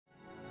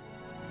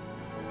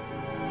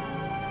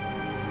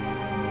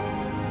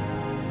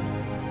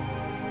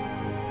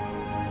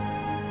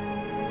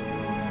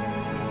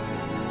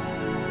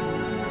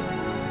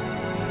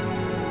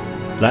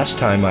Last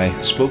time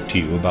I spoke to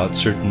you about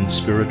certain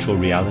spiritual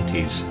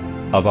realities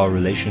of our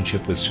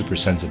relationship with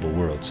supersensible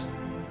worlds.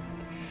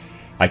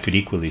 I could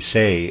equally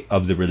say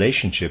of the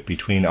relationship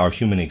between our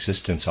human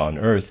existence on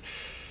earth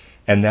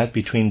and that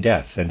between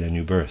death and a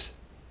new birth.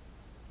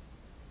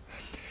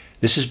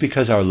 This is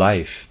because our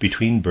life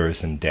between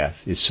birth and death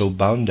is so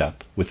bound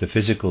up with the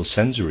physical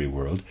sensory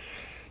world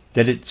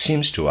that it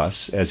seems to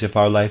us as if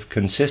our life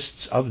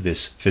consists of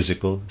this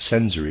physical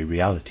sensory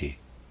reality.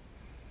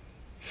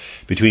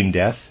 Between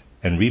death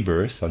and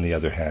rebirth, on the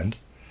other hand,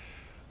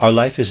 our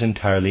life is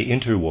entirely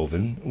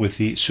interwoven with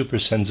the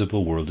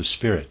supersensible world of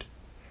spirit,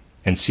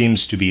 and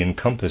seems to be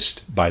encompassed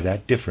by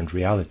that different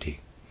reality.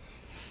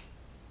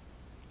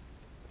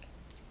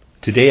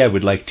 Today I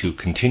would like to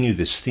continue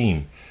this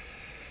theme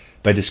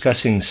by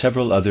discussing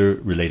several other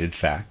related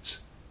facts,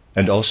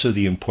 and also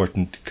the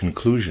important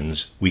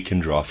conclusions we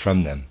can draw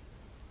from them.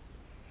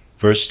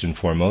 First and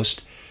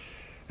foremost,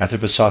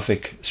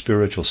 anthroposophic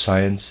spiritual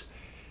science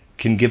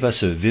can give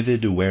us a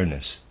vivid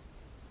awareness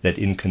that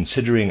in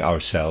considering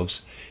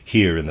ourselves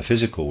here in the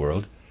physical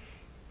world,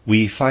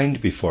 we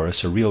find before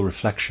us a real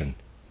reflection,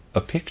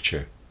 a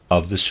picture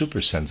of the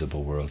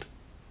supersensible world.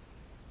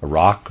 A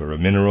rock or a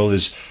mineral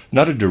is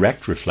not a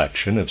direct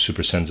reflection of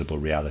supersensible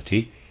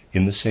reality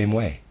in the same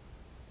way.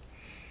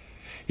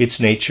 Its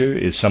nature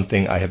is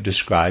something I have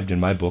described in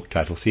my book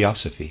titled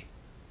Theosophy.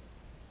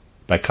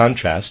 By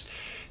contrast,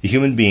 the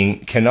human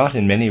being cannot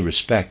in many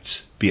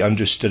respects be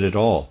understood at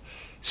all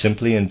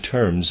simply in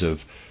terms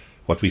of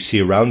what we see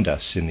around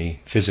us in the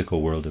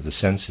physical world of the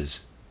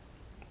senses.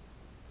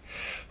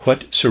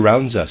 What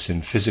surrounds us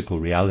in physical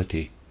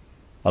reality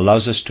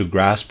allows us to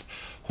grasp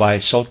why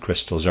salt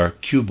crystals are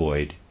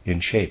cuboid in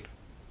shape.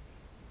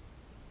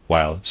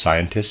 While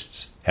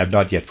scientists have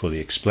not yet fully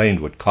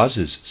explained what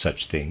causes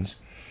such things,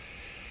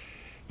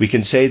 we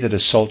can say that a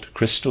salt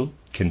crystal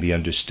can be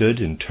understood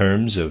in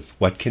terms of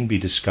what can be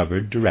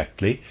discovered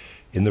directly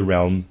in the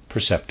realm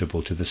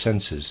perceptible to the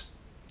senses.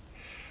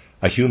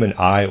 A human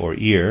eye or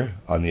ear,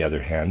 on the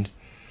other hand,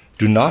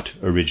 do not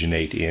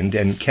originate in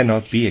and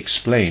cannot be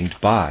explained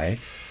by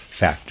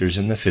factors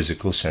in the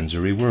physical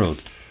sensory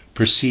world,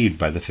 perceived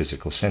by the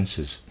physical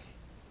senses.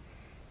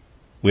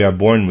 We are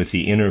born with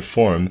the inner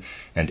form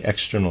and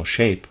external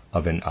shape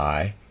of an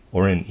eye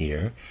or an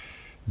ear,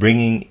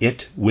 bringing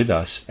it with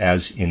us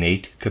as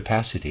innate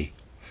capacity.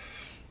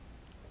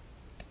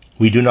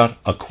 We do not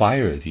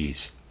acquire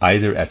these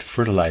either at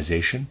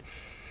fertilization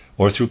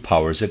or through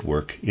powers at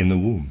work in the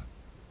womb.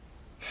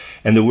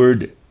 And the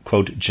word,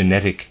 quote,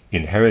 genetic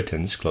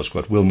inheritance, close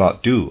quote, will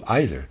not do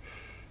either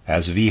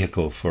as a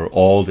vehicle for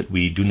all that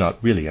we do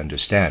not really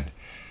understand.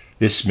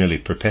 This merely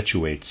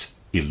perpetuates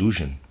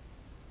illusion.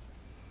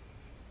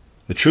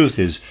 The truth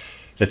is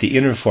that the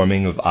inner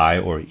forming of eye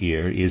or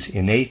ear is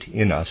innate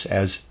in us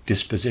as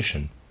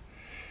disposition,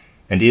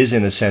 and is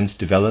in a sense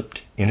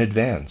developed in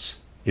advance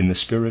in the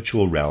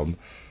spiritual realm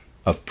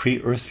of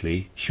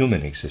pre-earthly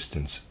human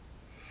existence.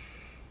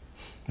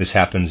 This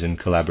happens in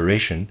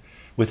collaboration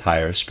with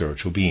higher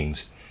spiritual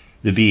beings,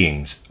 the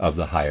beings of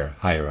the higher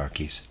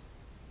hierarchies.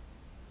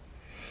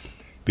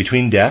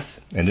 Between death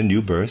and a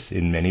new birth,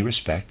 in many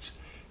respects,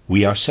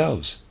 we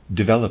ourselves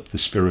develop the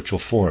spiritual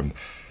form,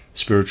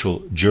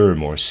 spiritual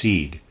germ or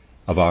seed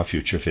of our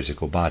future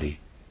physical body.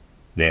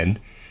 Then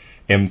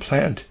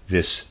implant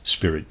this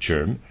spirit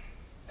germ,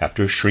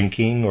 after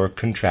shrinking or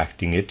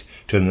contracting it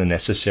to the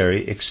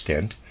necessary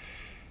extent,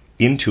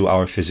 into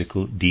our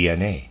physical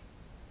DNA.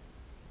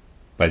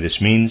 By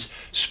this means,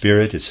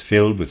 spirit is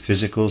filled with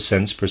physical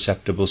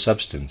sense-perceptible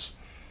substance,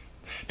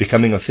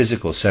 becoming a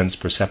physical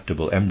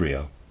sense-perceptible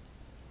embryo.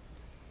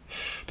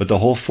 But the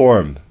whole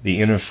form,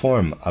 the inner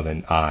form of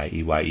an eye,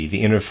 EYE,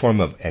 the inner form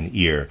of an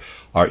ear,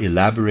 are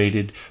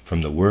elaborated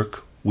from the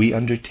work we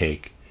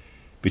undertake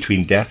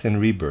between death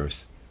and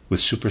rebirth with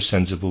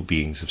supersensible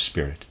beings of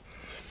spirit.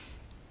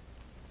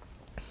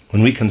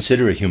 When we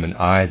consider a human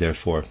eye,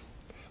 therefore,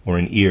 or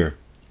an ear,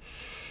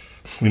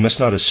 we must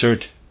not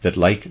assert that,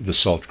 like the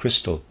salt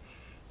crystal,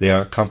 they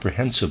are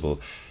comprehensible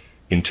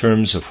in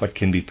terms of what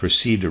can be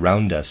perceived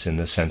around us in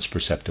the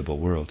sense-perceptible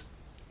world.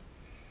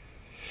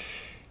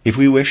 If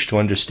we wish to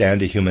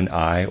understand a human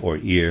eye or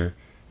ear,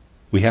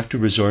 we have to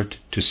resort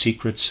to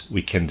secrets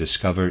we can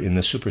discover in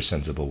the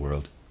supersensible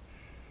world.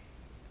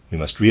 We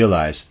must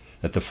realize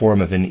that the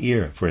form of an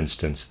ear, for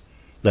instance,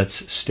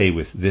 let's stay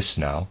with this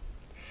now,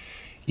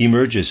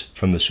 emerges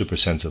from the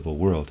supersensible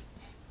world,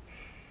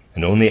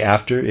 and only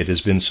after it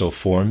has been so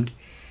formed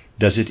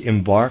does it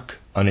embark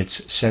on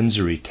its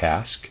sensory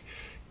task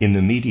in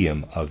the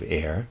medium of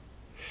air,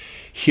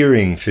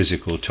 hearing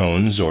physical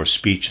tones or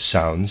speech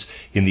sounds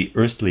in the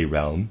earthly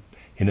realm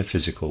in a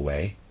physical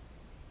way.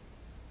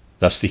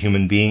 Thus the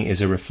human being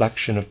is a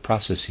reflection of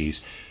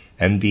processes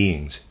and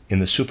beings in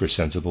the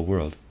supersensible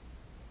world.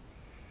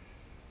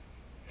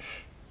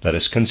 Let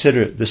us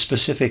consider the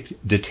specific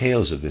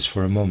details of this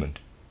for a moment.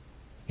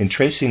 In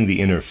tracing the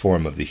inner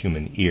form of the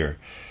human ear,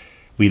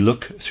 we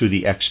look through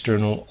the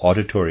external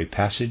auditory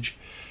passage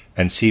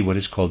and see what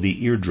is called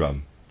the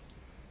eardrum.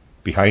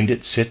 Behind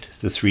it sit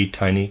the three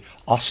tiny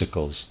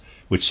ossicles,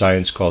 which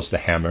science calls the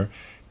hammer,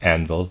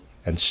 anvil,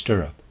 and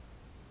stirrup.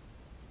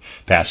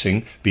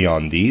 Passing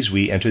beyond these,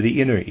 we enter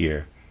the inner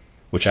ear,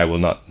 which I will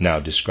not now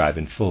describe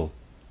in full.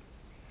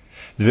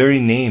 The very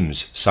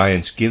names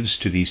science gives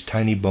to these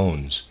tiny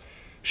bones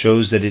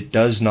shows that it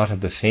does not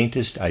have the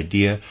faintest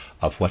idea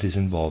of what is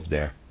involved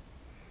there.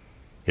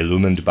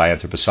 Illumined by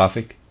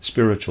anthroposophic,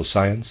 spiritual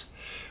science,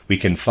 we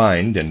can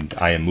find, and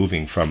I am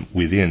moving from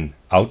within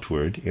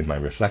outward in my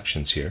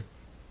reflections here,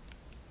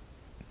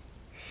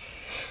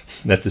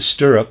 that the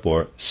stirrup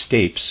or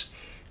stapes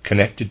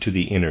connected to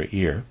the inner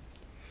ear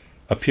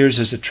appears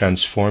as a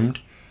transformed,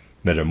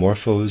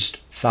 metamorphosed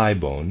thigh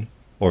bone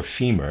or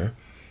femur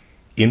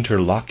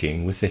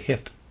interlocking with the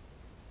hip.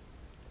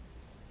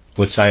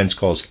 What science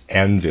calls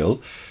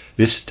anvil,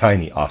 this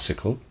tiny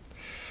ossicle,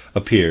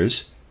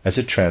 appears as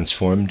a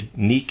transformed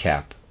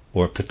kneecap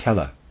or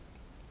patella.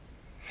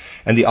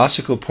 And the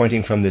ossicle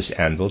pointing from this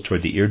anvil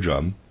toward the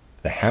eardrum,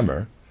 the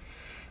hammer,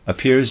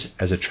 appears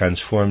as a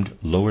transformed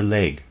lower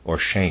leg or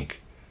shank,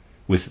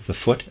 with the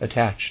foot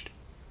attached.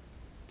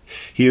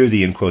 Here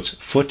the, in quotes,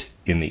 foot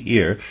in the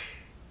ear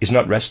is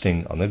not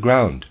resting on the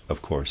ground,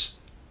 of course,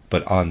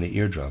 but on the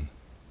eardrum.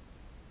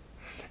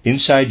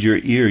 Inside your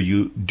ear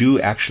you do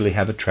actually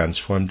have a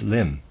transformed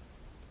limb.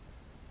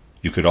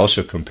 You could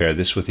also compare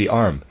this with the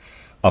arm,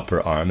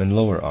 upper arm and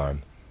lower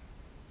arm,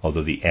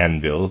 although the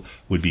anvil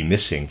would be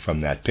missing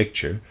from that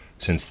picture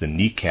since the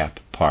kneecap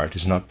part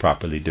is not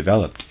properly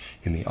developed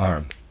in the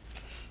arm.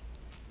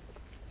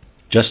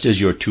 Just as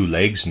your two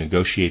legs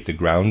negotiate the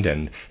ground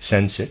and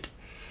sense it,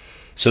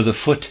 so the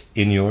foot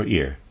in your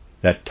ear,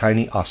 that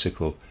tiny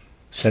ossicle,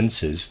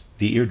 senses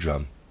the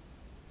eardrum.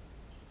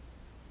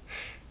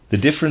 The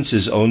difference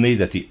is only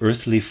that the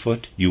earthly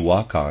foot you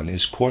walk on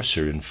is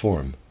coarser in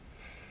form,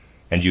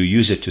 and you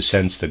use it to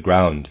sense the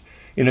ground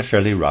in a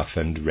fairly rough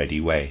and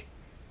ready way,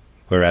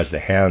 whereas the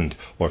hand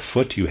or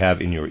foot you have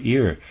in your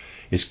ear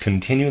is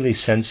continually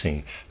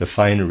sensing the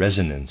fine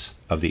resonance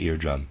of the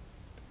eardrum.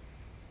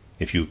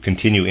 If you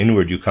continue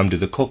inward, you come to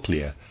the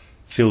cochlea,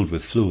 filled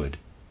with fluid.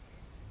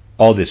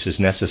 All this is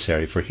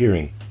necessary for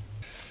hearing.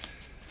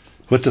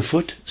 What the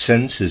foot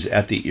senses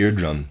at the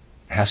eardrum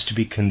has to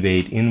be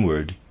conveyed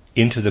inward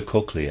into the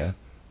cochlea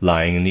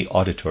lying in the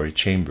auditory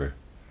chamber.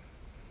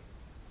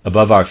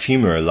 Above our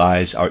femur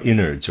lies our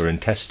innards or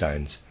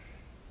intestines,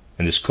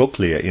 and this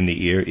cochlea in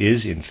the ear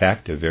is, in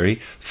fact, a very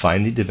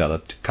finely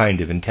developed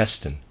kind of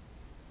intestine.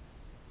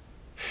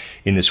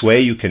 In this way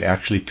you can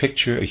actually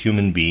picture a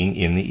human being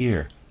in the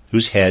ear,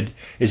 whose head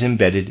is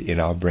embedded in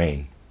our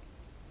brain.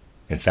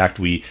 In fact,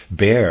 we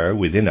bear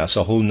within us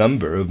a whole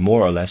number of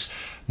more or less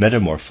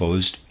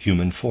metamorphosed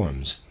human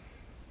forms,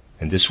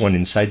 and this one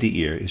inside the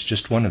ear is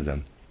just one of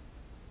them.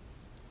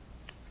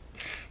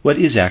 What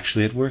is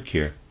actually at work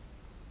here?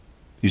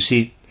 You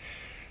see,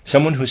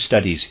 someone who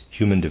studies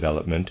human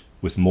development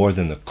with more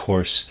than the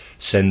coarse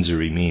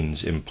sensory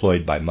means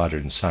employed by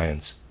modern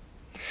science,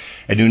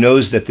 and who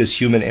knows that this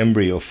human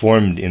embryo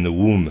formed in the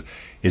womb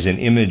is an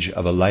image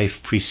of a life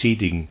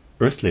preceding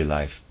earthly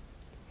life,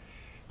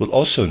 will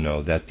also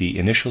know that the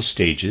initial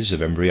stages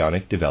of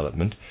embryonic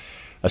development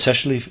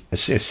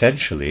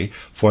essentially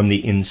form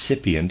the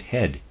incipient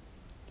head.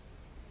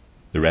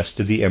 The rest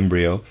of the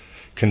embryo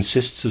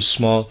consists of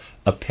small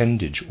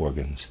appendage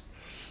organs.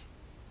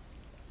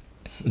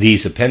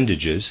 These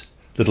appendages,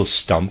 little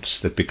stumps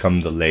that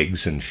become the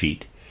legs and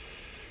feet,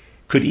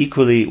 could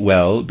equally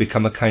well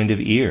become a kind of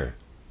ear,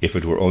 if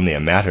it were only a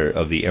matter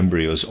of the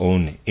embryo's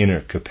own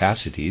inner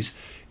capacities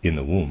in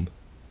the womb.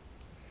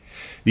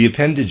 The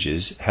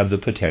appendages have the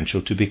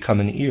potential to become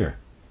an ear.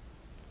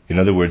 In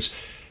other words,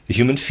 the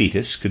human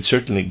fetus could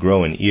certainly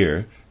grow an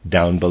ear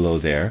down below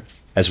there,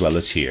 as well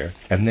as here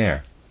and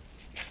there.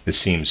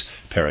 This seems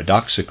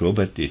paradoxical,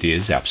 but it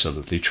is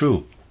absolutely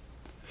true.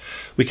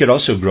 We could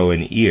also grow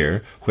an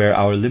ear where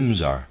our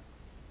limbs are.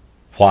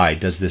 Why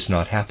does this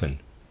not happen?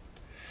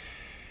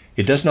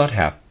 It does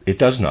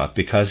not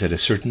because at a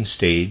certain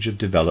stage of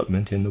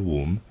development in the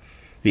womb,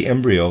 the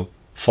embryo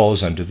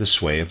falls under the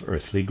sway of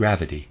earthly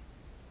gravity.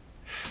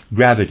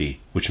 Gravity,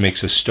 which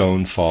makes a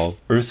stone fall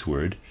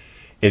earthward,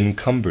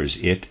 encumbers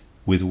it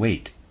with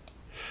weight,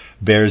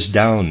 bears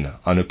down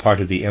on a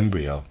part of the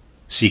embryo,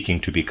 seeking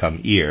to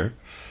become ear,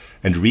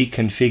 and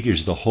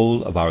reconfigures the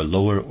whole of our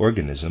lower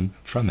organism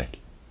from it.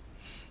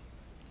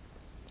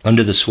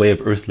 Under the sway of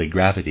earthly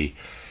gravity,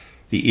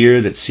 the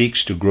ear that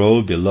seeks to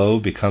grow below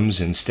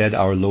becomes instead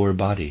our lower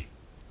body.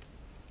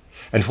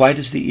 And why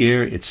does the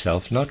ear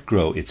itself not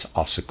grow its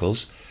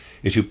ossicles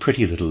into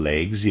pretty little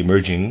legs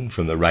emerging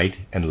from the right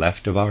and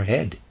left of our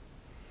head?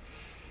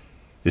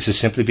 This is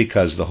simply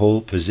because the whole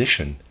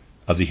position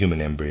of the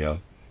human embryo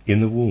in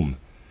the womb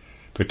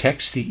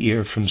protects the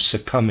ear from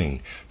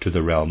succumbing to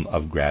the realm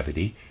of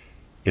gravity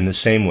in the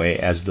same way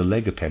as the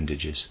leg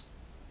appendages.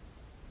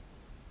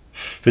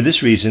 For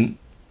this reason,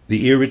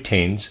 the ear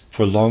retains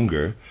for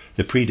longer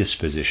the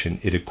predisposition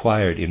it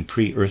acquired in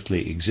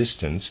pre-earthly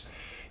existence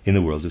in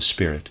the world of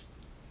spirit.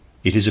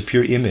 It is a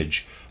pure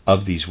image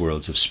of these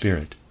worlds of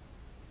spirit.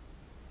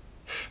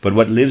 But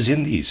what lives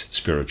in these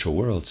spiritual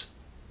worlds?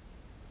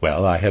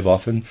 Well, I have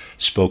often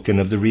spoken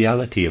of the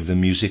reality of the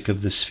music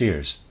of the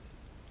spheres.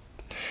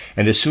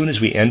 And as soon as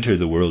we enter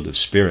the world of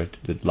spirit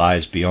that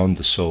lies beyond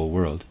the soul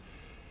world,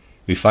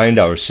 we find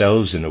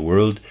ourselves in a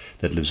world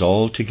that lives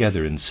all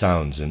together in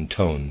sounds and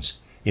tones,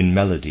 in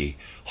melody,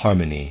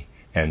 harmony,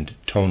 and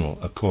tonal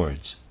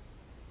accords.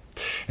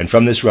 And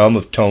from this realm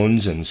of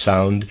tones and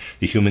sound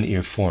the human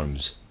ear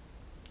forms.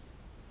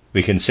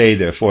 We can say,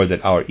 therefore,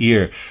 that our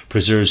ear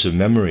preserves a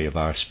memory of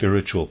our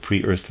spiritual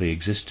pre-earthly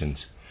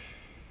existence,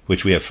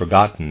 which we have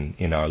forgotten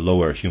in our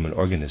lower human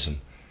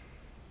organism,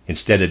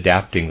 instead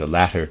adapting the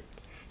latter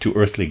to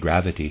earthly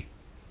gravity,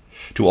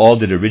 to all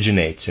that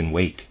originates in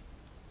weight.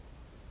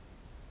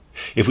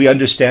 If we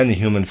understand the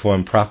human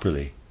form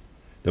properly,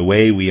 the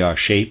way we are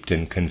shaped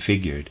and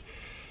configured,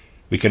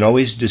 we can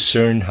always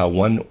discern how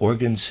one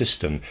organ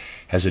system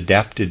has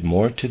adapted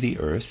more to the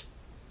earth,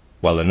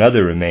 while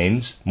another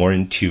remains more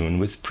in tune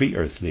with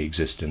pre-earthly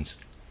existence.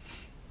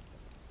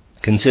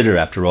 Consider,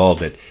 after all,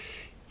 that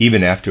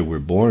even after we're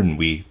born,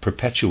 we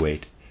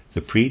perpetuate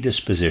the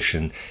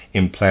predisposition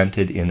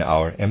implanted in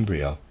our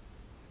embryo.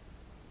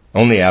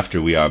 Only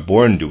after we are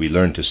born do we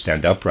learn to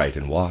stand upright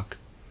and walk,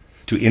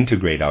 to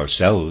integrate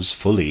ourselves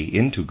fully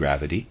into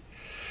gravity,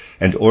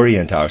 and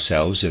orient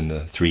ourselves in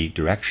the three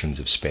directions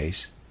of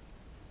space.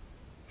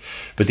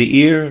 But the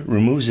ear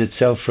removes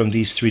itself from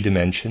these three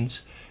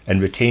dimensions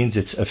and retains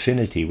its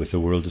affinity with the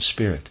world of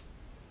spirit.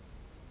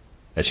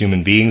 As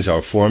human beings,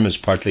 our form is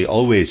partly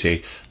always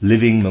a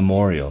living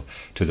memorial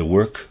to the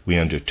work we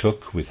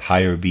undertook with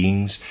higher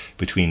beings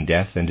between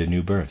death and a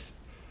new birth,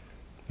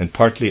 and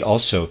partly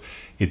also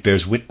it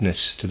bears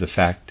witness to the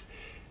fact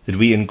that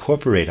we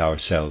incorporate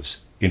ourselves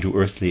into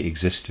earthly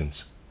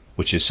existence,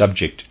 which is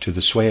subject to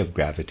the sway of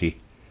gravity,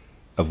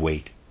 of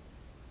weight.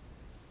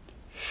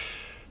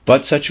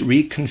 But such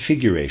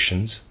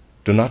reconfigurations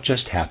do not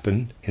just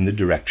happen in the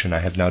direction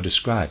I have now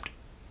described.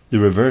 The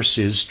reverse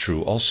is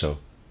true also.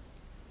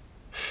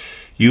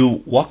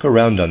 You walk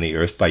around on the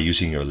earth by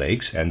using your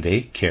legs, and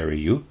they carry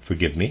you,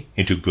 forgive me,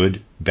 into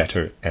good,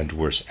 better, and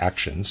worse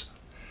actions.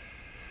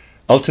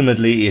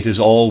 Ultimately, it is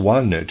all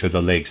one to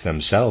the legs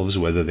themselves,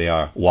 whether they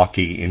are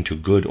walking into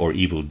good or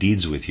evil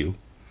deeds with you.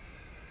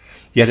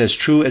 Yet as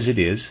true as it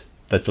is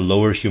that the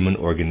lower human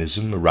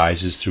organism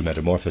arises through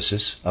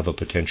metamorphosis of a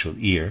potential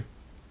ear,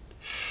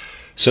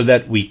 so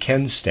that we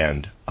can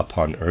stand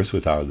upon earth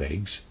with our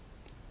legs,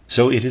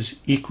 so it is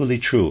equally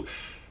true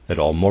that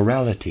all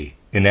morality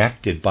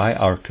enacted by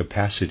our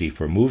capacity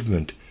for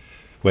movement,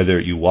 whether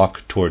you walk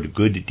toward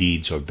good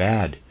deeds or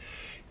bad,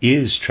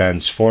 is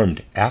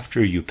transformed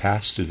after you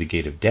pass through the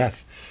gate of death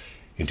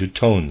into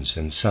tones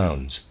and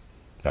sounds,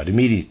 not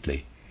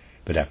immediately,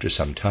 but after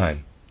some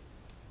time.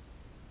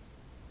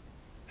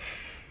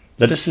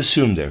 Let us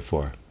assume,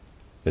 therefore,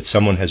 that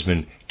someone has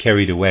been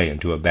carried away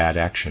into a bad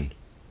action.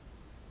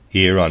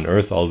 Here on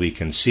earth all we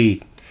can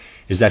see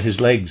is that his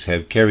legs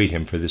have carried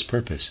him for this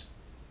purpose.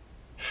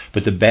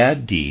 But the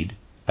bad deed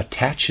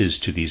attaches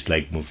to these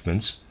leg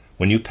movements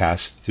when you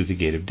pass through the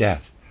gate of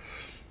death.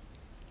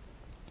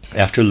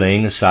 After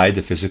laying aside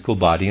the physical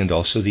body and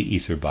also the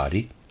ether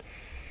body,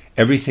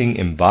 everything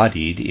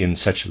embodied in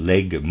such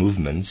leg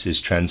movements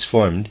is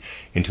transformed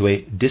into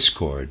a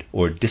discord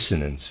or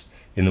dissonance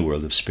in the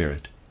world of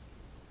spirit.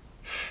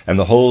 And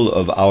the whole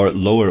of our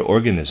lower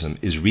organism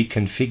is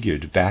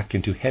reconfigured back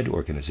into head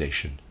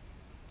organization.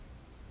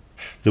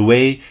 The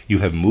way you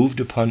have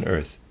moved upon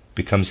earth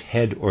becomes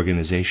head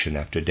organization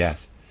after death,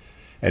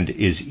 and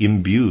is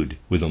imbued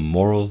with a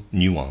moral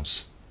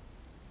nuance.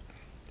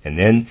 And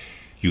then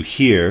you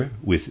hear,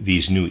 with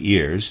these new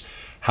ears,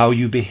 how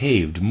you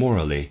behaved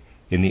morally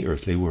in the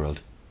earthly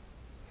world.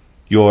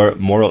 Your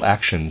moral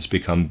actions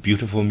become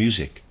beautiful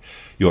music.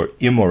 Your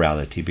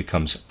immorality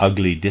becomes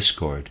ugly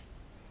discord.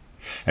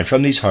 And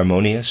from these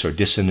harmonious or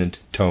dissonant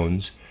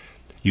tones,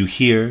 you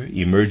hear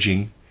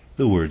emerging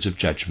the words of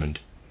judgment,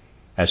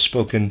 as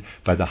spoken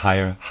by the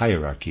higher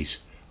hierarchies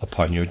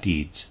upon your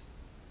deeds.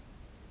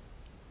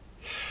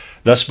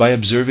 Thus, by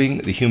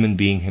observing the human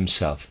being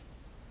himself,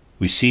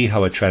 we see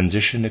how a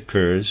transition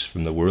occurs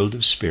from the world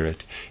of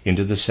spirit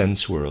into the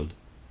sense world,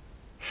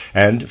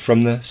 and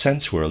from the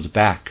sense world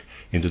back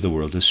into the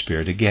world of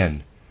spirit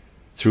again,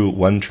 through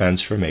one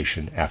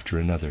transformation after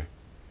another.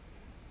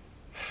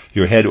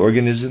 Your head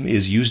organism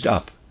is used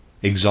up,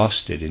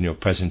 exhausted in your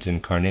present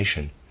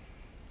incarnation,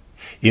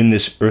 in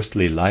this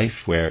earthly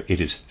life where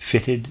it is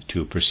fitted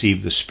to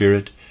perceive the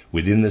spirit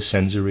within the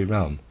sensory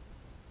realm.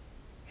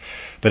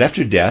 But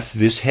after death,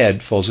 this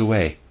head falls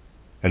away,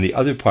 and the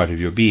other part of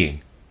your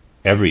being,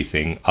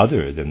 everything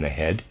other than the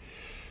head,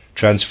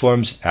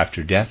 transforms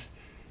after death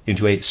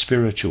into a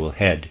spiritual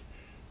head,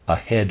 a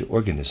head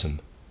organism.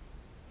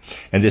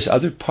 And this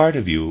other part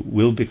of you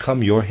will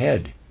become your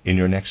head in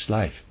your next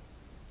life.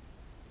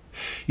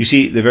 You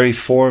see, the very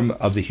form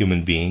of the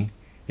human being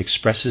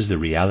expresses the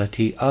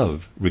reality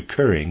of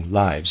recurring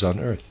lives on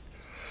earth.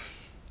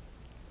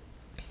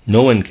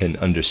 No one can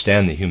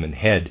understand the human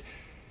head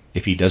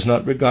if he does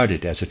not regard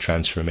it as a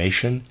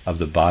transformation of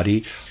the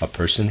body a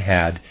person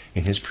had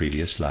in his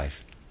previous life.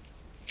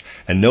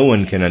 and no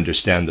one can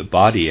understand the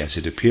body as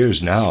it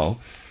appears now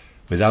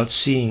without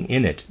seeing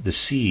in it the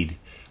seed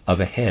of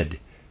a head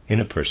in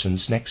a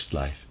person's next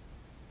life.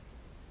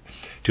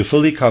 To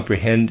fully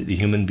comprehend the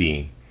human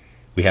being,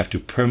 we have to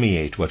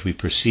permeate what we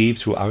perceive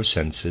through our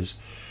senses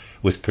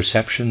with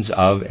perceptions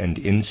of and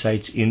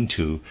insights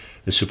into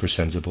the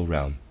supersensible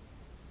realm.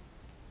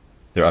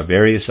 There are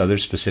various other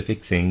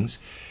specific things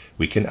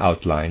we can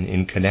outline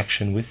in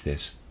connection with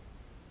this.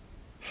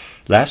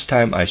 Last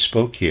time I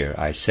spoke here,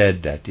 I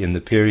said that in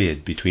the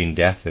period between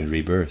death and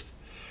rebirth,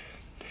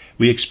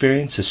 we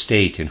experience a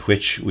state in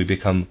which we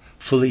become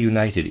fully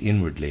united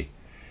inwardly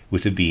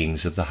with the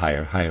beings of the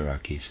higher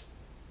hierarchies.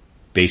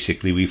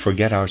 Basically, we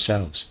forget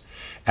ourselves,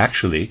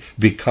 actually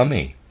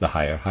becoming the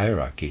higher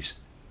hierarchies.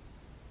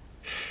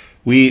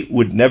 We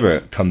would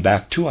never come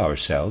back to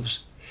ourselves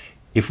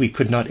if we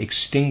could not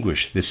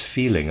extinguish this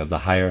feeling of the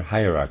higher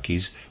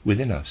hierarchies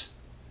within us.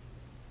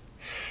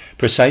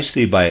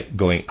 Precisely by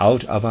going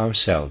out of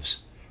ourselves,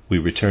 we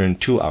return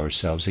to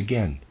ourselves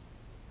again.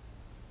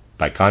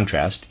 By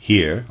contrast,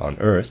 here on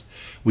earth,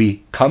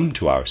 we come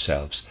to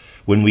ourselves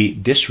when we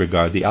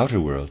disregard the outer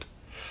world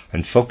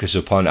and focus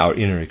upon our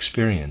inner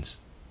experience.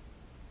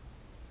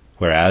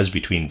 Whereas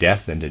between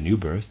death and a new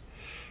birth,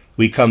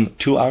 we come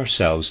to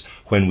ourselves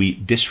when we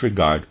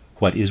disregard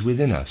what is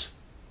within us,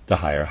 the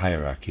higher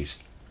hierarchies.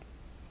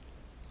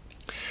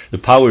 The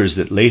powers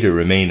that later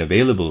remain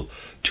available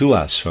to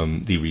us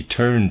from the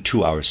return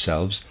to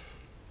ourselves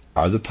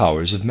are the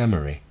powers of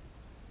memory,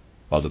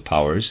 while the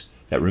powers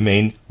that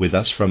remain with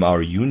us from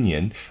our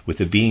union with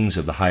the beings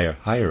of the higher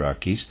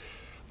hierarchies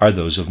are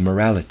those of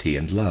morality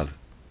and love.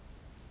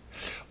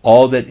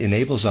 All that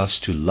enables us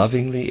to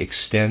lovingly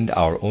extend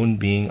our own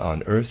being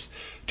on earth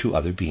to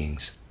other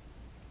beings.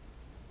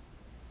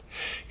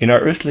 In our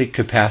earthly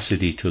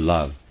capacity to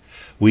love,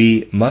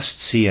 we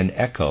must see an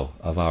echo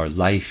of our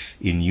life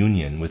in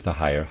union with the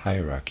higher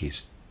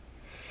hierarchies.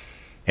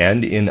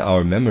 And in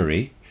our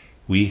memory,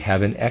 we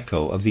have an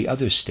echo of the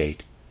other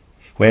state,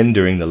 when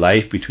during the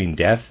life between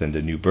death and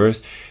a new birth,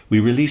 we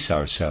release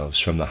ourselves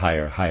from the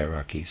higher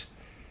hierarchies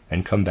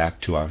and come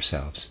back to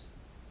ourselves.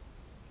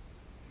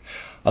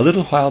 A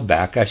little while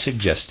back I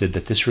suggested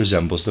that this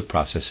resembles the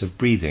process of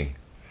breathing.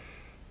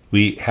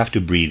 We have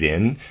to breathe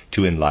in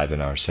to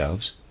enliven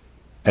ourselves,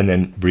 and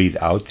then breathe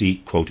out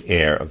the, quote,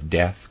 air of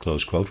death,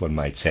 close quote, one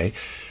might say,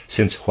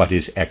 since what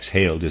is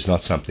exhaled is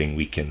not something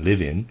we can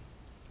live in.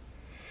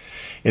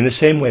 In the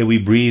same way, we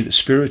breathe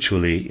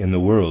spiritually in the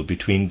world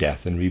between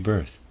death and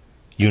rebirth,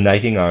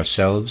 uniting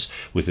ourselves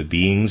with the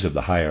beings of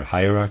the higher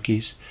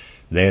hierarchies,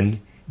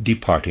 then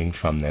departing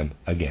from them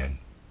again.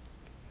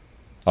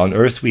 On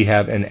earth we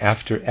have an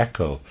after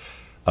echo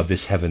of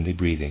this heavenly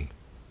breathing.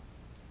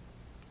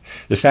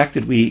 The fact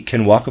that we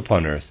can walk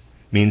upon earth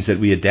means that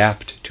we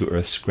adapt to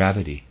earth's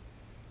gravity.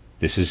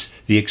 This is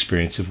the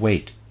experience of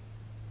weight,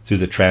 through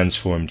the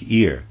transformed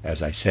ear,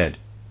 as I said.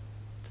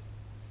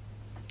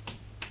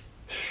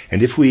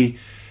 And if we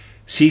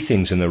see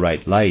things in the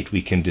right light,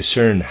 we can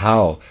discern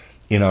how,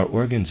 in our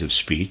organs of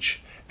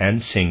speech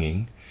and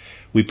singing,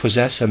 we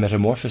possess a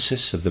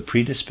metamorphosis of the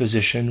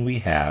predisposition we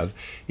have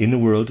in the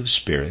world of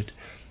spirit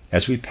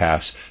as we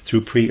pass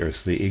through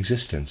pre-earthly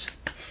existence.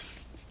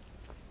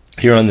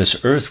 Here on this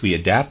earth we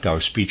adapt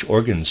our speech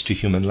organs to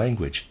human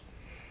language.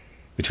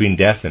 Between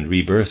death and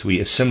rebirth we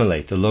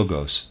assimilate the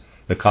Logos,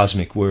 the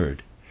cosmic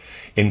word,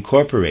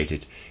 incorporate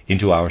it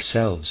into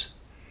ourselves,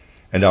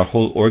 and our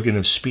whole organ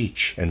of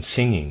speech and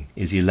singing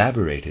is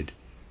elaborated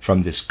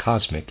from this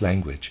cosmic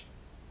language.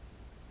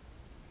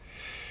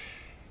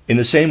 In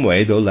the same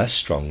way, though less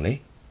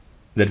strongly,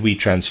 that we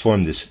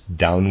transform this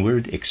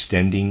downward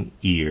extending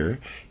ear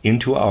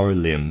into our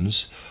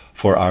limbs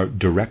for our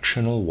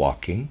directional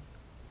walking,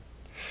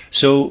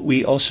 so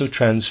we also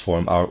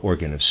transform our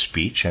organ of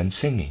speech and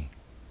singing.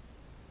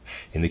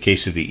 In the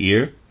case of the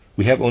ear,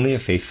 we have only a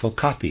faithful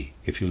copy,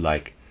 if you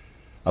like,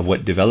 of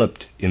what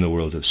developed in the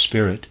world of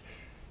spirit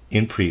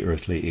in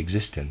pre-earthly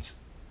existence,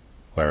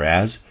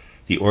 whereas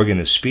the organ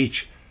of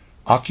speech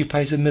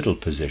occupies a middle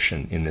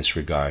position in this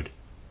regard.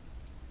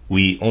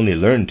 We only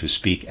learn to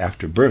speak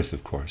after birth,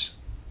 of course,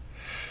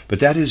 but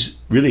that is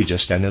really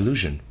just an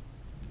illusion.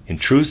 In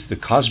truth, the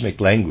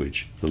cosmic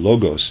language, the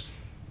Logos,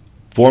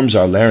 forms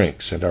our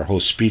larynx and our whole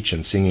speech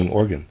and singing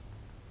organ.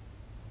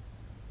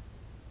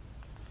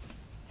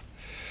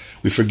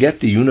 We forget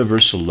the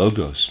universal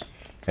Logos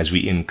as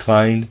we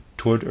incline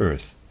toward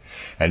earth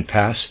and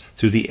pass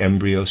through the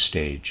embryo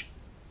stage.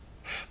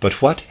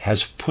 But what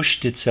has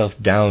pushed itself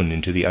down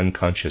into the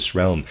unconscious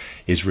realm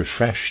is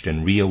refreshed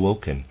and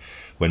reawoken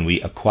when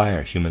we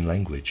acquire human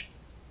language.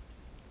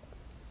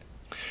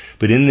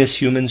 But in this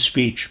human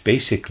speech,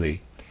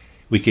 basically,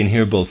 we can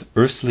hear both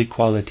earthly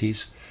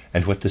qualities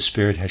and what the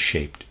Spirit has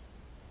shaped.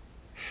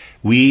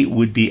 We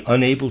would be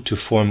unable to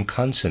form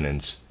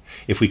consonants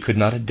if we could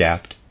not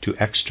adapt to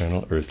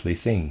external earthly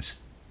things.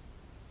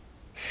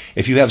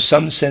 If you have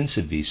some sense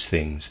of these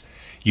things,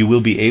 you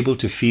will be able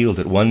to feel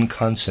that one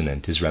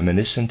consonant is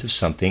reminiscent of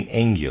something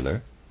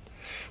angular,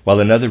 while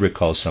another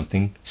recalls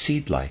something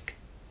seed-like.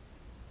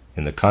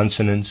 In the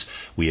consonants,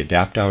 we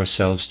adapt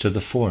ourselves to the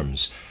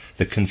forms,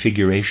 the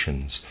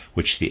configurations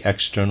which the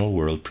external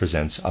world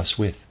presents us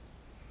with.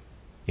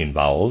 In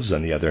vowels,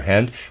 on the other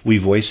hand, we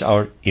voice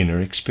our inner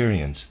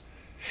experience.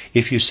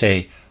 If you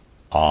say,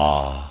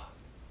 ah,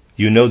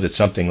 you know that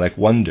something like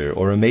wonder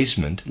or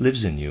amazement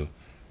lives in you,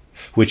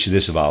 which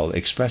this vowel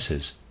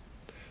expresses.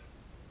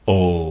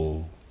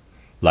 Oh,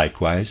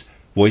 likewise,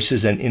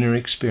 voices an inner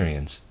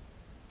experience.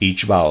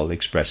 Each vowel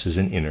expresses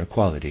an inner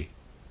quality.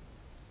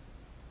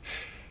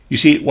 You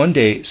see, one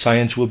day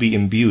science will be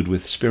imbued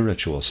with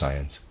spiritual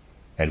science,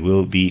 and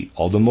will be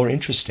all the more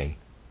interesting.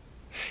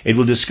 It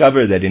will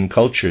discover that in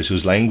cultures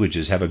whose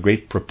languages have a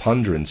great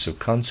preponderance of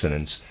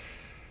consonants,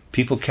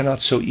 people cannot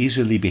so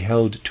easily be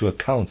held to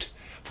account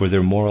for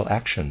their moral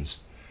actions,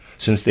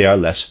 since they are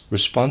less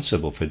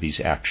responsible for these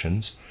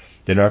actions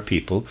than are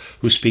people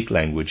who speak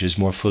languages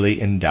more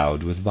fully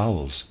endowed with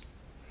vowels.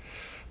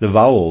 The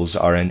vowels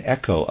are an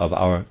echo of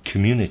our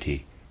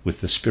community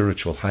with the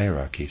spiritual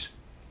hierarchies.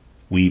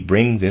 We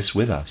bring this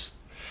with us,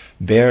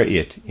 bear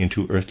it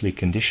into earthly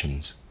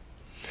conditions,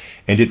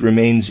 and it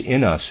remains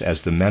in us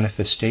as the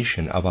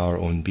manifestation of our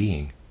own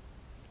being.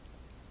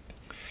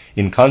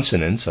 In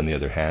consonants, on the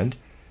other hand,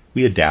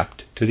 we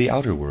adapt to the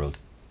outer world.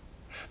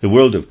 The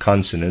world of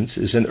consonants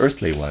is an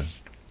earthly one.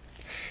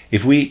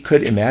 If we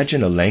could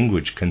imagine a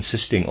language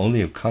consisting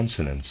only of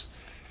consonants,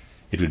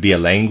 it would be a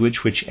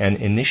language which an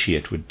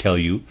initiate would tell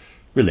you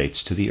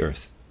relates to the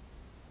earth.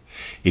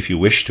 If you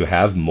wish to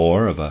have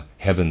more of a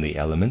heavenly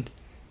element,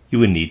 you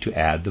would need to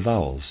add the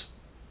vowels.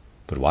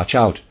 But watch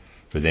out,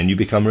 for then you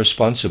become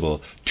responsible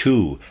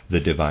to the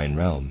divine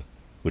realm,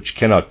 which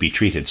cannot be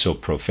treated so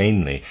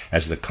profanely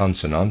as the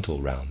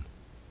consonantal realm.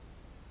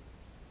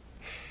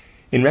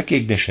 In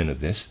recognition of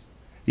this,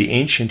 the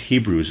ancient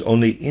Hebrews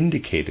only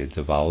indicated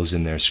the vowels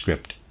in their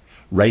script,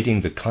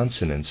 writing the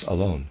consonants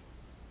alone.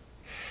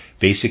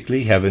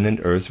 Basically, heaven and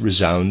earth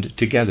resound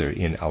together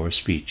in our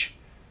speech.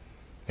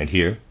 And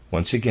here,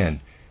 once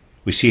again,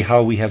 we see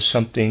how we have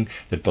something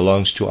that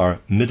belongs to our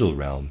middle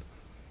realm,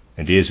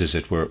 and is, as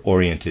it were,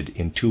 oriented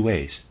in two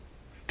ways,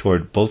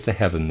 toward both the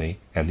heavenly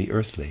and the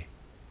earthly.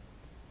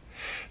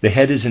 The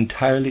head is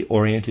entirely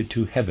oriented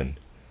to heaven,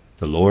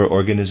 the lower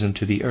organism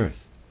to the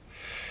earth,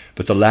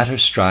 but the latter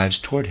strives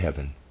toward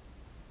heaven,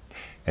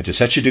 and to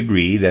such a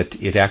degree that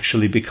it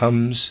actually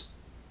becomes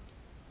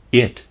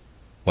it,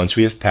 once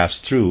we have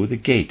passed through the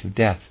gate of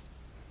death.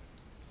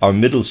 Our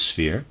middle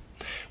sphere,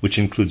 which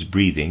includes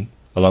breathing,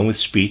 along with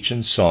speech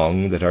and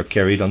song that are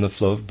carried on the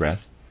flow of breath,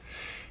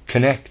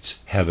 connects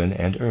heaven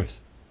and earth.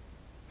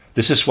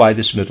 This is why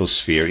this middle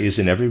sphere is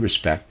in every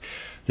respect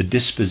the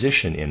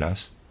disposition in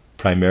us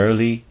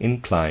primarily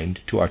inclined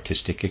to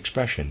artistic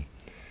expression,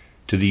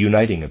 to the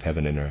uniting of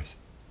heaven and earth.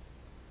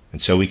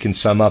 And so we can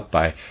sum up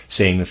by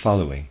saying the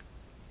following.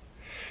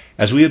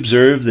 As we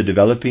observe the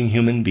developing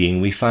human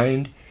being, we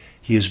find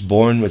he is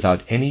born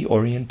without any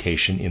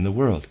orientation in the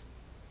world.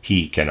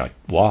 He cannot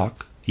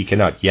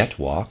yet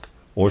walk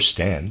or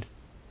stand.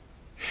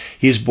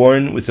 He is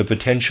born with the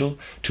potential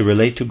to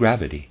relate to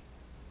gravity,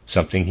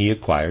 something he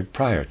acquired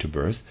prior to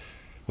birth,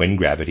 when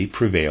gravity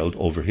prevailed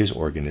over his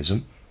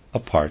organism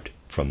apart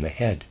from the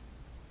head.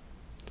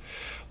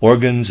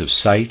 Organs of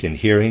sight and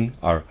hearing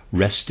are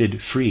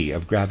wrested free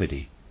of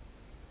gravity.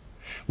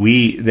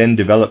 We then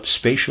develop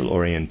spatial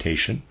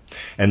orientation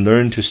and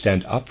learn to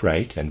stand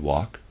upright and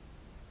walk.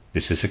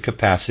 This is a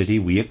capacity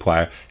we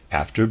acquire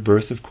after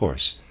birth, of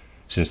course,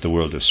 since the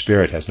world of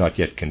spirit has not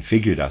yet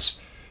configured us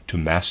to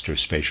master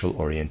spatial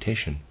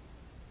orientation.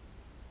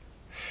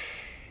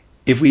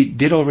 If we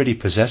did already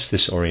possess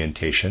this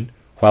orientation,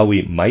 while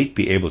we might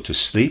be able to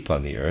sleep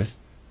on the earth,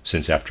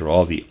 since after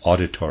all the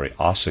auditory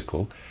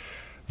ossicle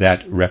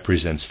that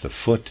represents the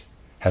foot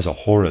has a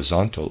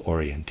horizontal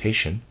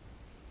orientation,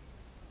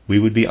 we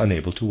would be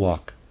unable to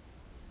walk.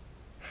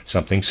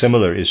 Something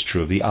similar is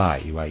true of the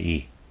eye,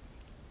 UIE.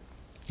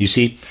 You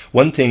see,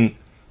 one thing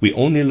we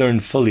only learn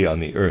fully on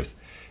the earth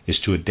is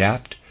to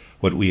adapt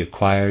what we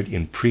acquired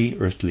in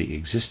pre-earthly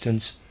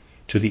existence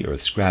to the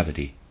earth's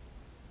gravity.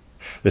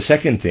 The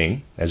second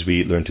thing, as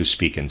we learn to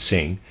speak and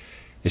sing,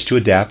 is to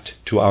adapt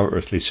to our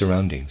earthly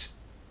surroundings.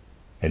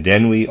 And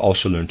then we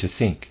also learn to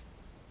think.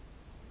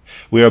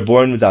 We are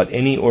born without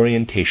any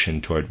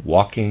orientation toward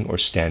walking or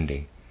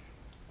standing.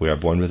 We are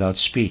born without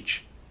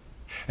speech.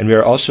 And we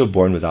are also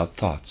born without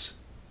thoughts.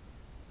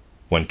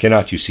 One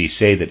cannot, you see,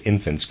 say that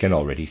infants can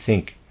already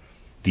think.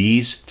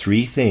 These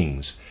three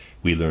things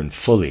we learn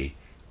fully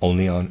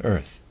only on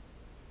earth.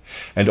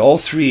 And all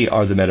three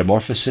are the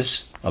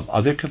metamorphosis of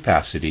other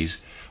capacities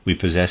we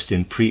possessed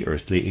in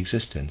pre-earthly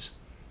existence.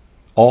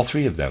 All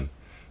three of them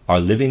are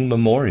living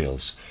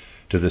memorials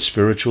to the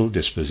spiritual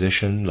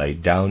disposition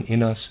laid down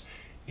in us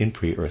in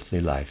pre-earthly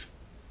life.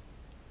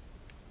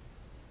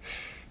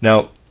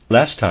 Now,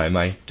 last time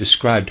I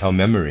described how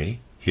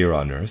memory, here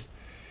on earth,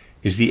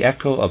 is the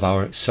echo of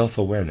our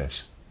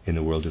self-awareness in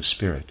the world of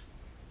spirit,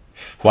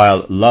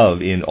 while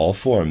love in all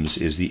forms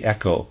is the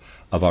echo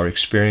of our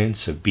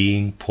experience of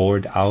being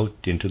poured out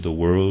into the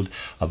world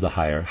of the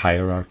higher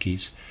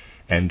hierarchies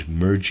and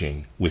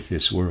merging with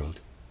this world.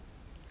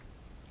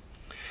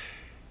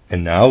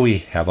 And now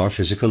we have our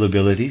physical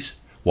abilities,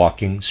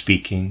 walking,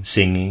 speaking,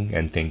 singing,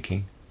 and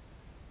thinking.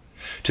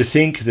 To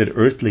think that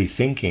earthly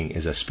thinking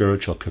is a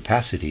spiritual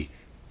capacity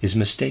is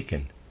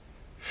mistaken,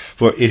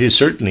 for it is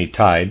certainly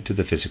tied to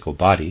the physical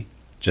body,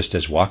 just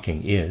as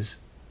walking is.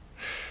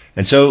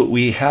 And so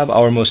we have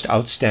our most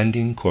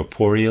outstanding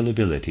corporeal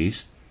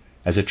abilities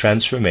as a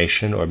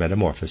transformation or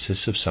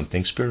metamorphosis of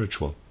something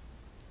spiritual.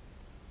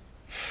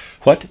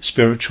 What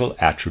spiritual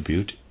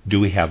attribute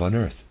do we have on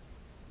earth?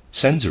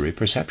 Sensory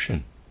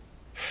perception.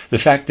 The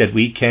fact that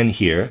we can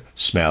hear,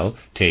 smell,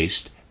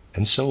 taste,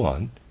 and so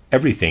on,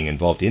 everything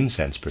involved in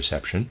sense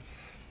perception,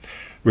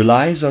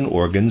 relies on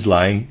organs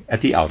lying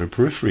at the outer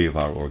periphery of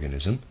our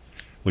organism,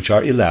 which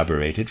are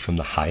elaborated from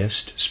the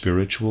highest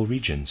spiritual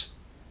regions.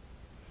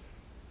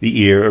 The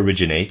ear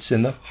originates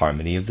in the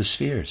harmony of the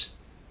spheres.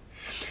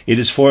 It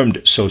is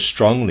formed so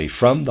strongly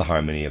from the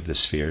harmony of the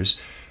spheres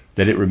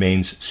that it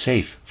remains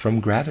safe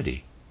from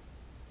gravity.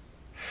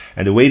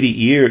 And the way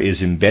the ear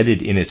is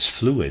embedded in its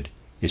fluid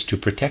is to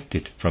protect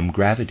it from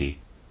gravity,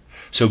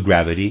 so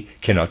gravity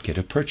cannot get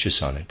a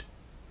purchase on it.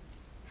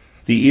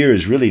 The ear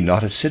is really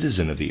not a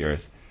citizen of the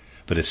earth,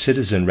 but a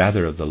citizen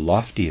rather of the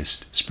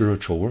loftiest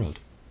spiritual world.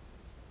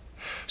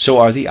 So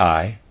are the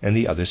eye and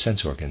the other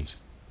sense organs.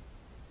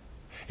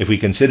 If we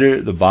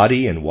consider the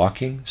body in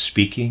walking,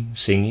 speaking,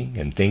 singing,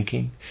 and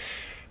thinking,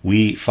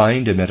 we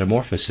find a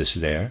metamorphosis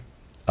there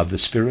of the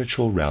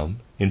spiritual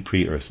realm in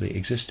pre-earthly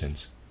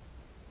existence.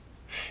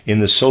 In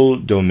the soul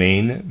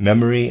domain,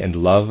 memory and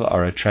love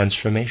are a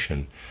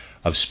transformation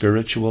of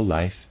spiritual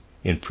life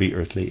in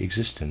pre-earthly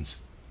existence.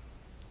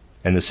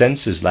 And the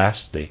senses,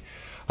 lastly,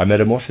 are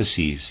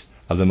metamorphoses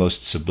of the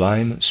most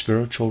sublime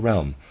spiritual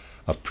realm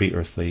of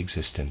pre-earthly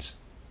existence.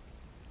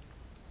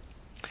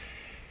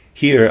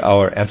 Here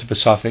our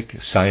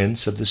anthroposophic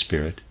science of the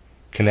spirit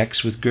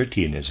connects with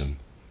Goetheanism,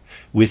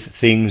 with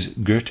things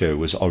Goethe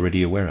was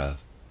already aware of.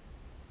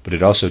 But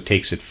it also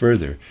takes it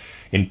further,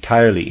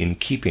 entirely in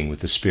keeping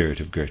with the spirit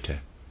of Goethe.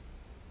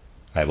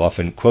 I have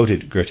often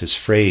quoted Goethe's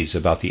phrase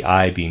about the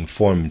eye being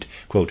formed,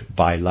 quote,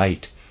 by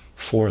light,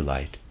 for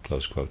light,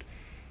 close quote.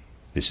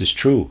 This is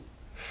true,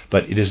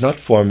 but it is not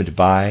formed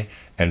by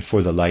and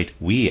for the light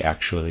we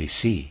actually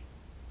see.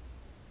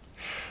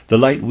 The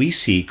light we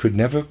see could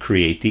never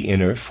create the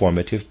inner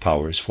formative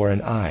powers for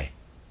an eye,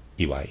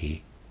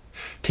 EYE.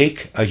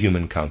 Take a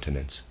human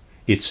countenance,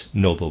 its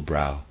noble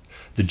brow,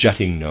 the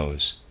jutting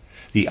nose,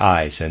 the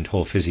eyes and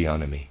whole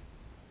physiognomy.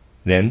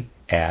 Then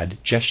add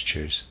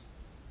gestures.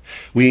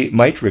 We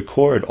might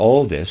record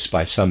all this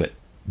by some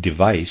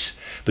device,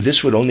 but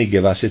this would only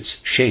give us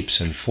its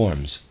shapes and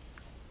forms.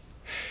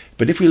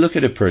 But if we look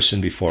at a person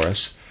before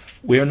us,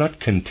 we are not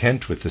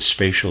content with the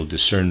spatial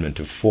discernment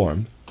of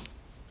form.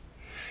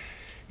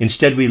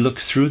 Instead, we look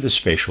through the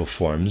spatial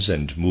forms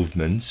and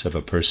movements of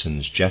a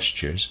person's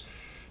gestures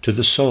to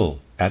the soul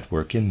at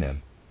work in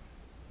them.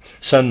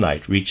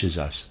 Sunlight reaches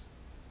us.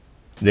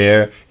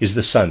 There is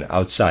the sun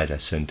outside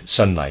us, and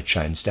sunlight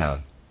shines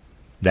down.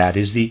 That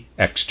is the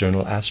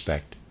external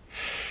aspect,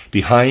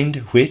 behind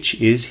which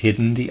is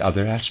hidden the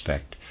other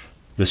aspect,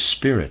 the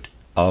spirit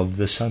of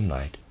the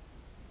sunlight.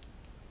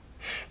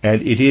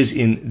 And it is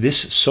in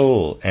this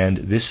soul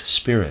and this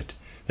spirit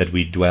that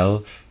we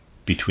dwell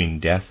between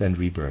death and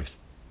rebirth,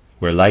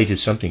 where light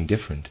is something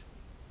different.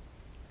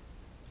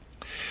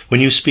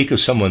 When you speak of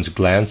someone's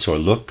glance or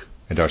look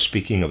and are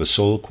speaking of a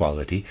soul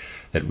quality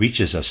that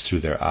reaches us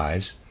through their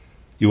eyes,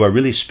 you are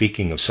really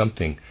speaking of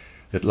something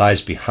that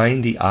lies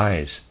behind the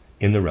eyes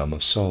in the realm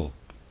of soul.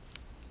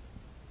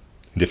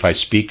 And if I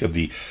speak of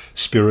the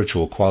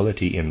spiritual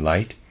quality in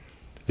light,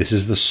 this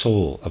is the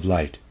soul of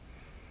light.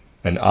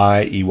 An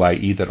eye,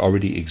 EYE, that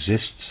already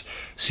exists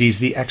sees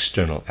the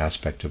external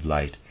aspect of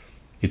light,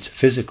 its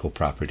physical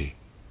property.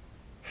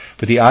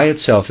 But the eye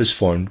itself is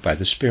formed by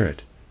the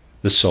spirit,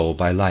 the soul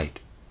by light,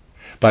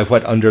 by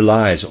what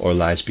underlies or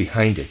lies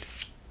behind it.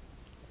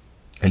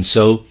 And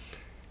so,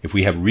 if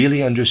we have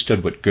really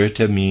understood what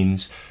Goethe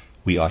means,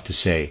 we ought to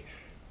say,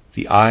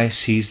 the eye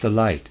sees the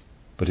light,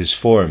 but is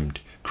formed,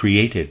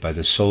 created by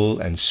the soul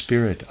and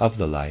spirit of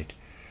the light,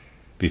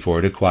 before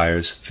it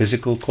acquires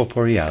physical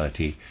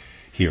corporeality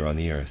here on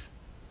the earth.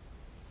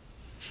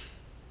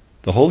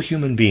 The whole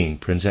human being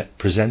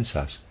presents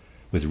us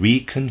with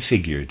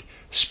reconfigured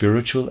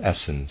spiritual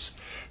essence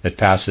that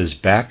passes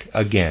back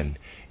again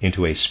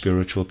into a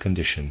spiritual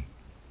condition.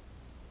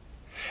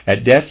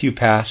 At death you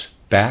pass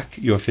back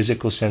your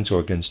physical sense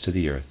organs to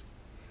the earth.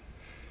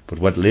 But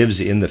what lives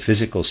in the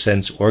physical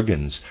sense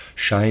organs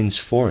shines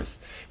forth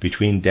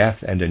between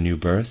death and a new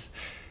birth,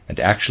 and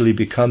actually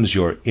becomes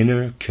your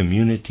inner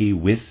community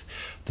with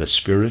the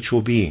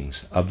spiritual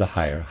beings of the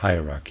higher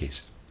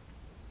hierarchies.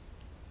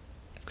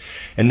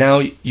 And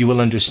now you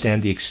will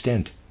understand the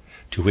extent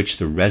to which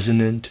the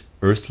resonant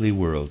earthly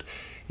world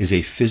is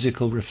a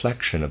physical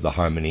reflection of the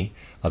harmony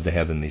of the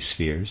heavenly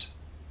spheres,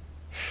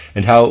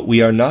 and how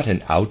we are not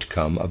an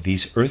outcome of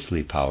these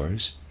earthly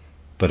powers,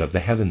 but of the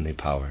heavenly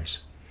powers,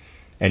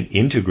 and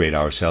integrate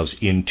ourselves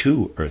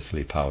into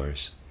earthly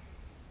powers.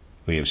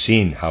 We have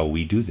seen how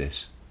we do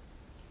this.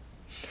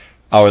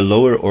 Our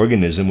lower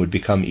organism would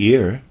become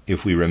ear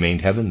if we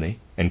remained heavenly,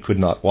 and could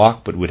not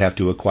walk but would have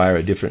to acquire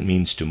a different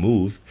means to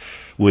move,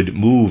 would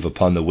move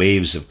upon the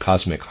waves of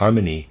cosmic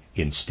harmony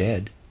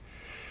instead.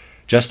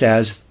 Just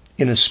as,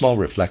 in a small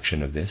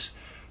reflection of this,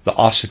 the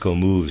ossicle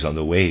moves on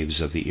the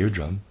waves of the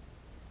eardrum.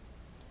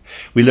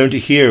 We learn to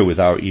hear with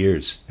our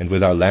ears and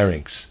with our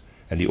larynx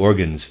and the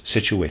organs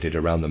situated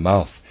around the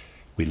mouth.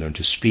 We learn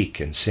to speak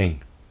and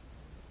sing.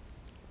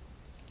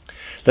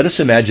 Let us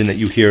imagine that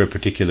you hear a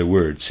particular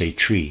word, say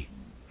tree.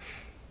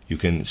 You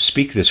can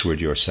speak this word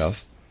yourself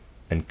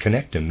and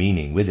connect a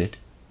meaning with it.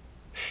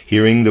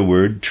 Hearing the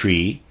word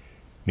tree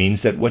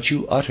means that what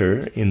you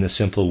utter in the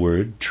simple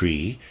word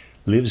tree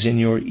lives in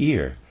your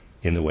ear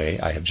in the way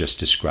I have just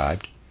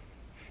described,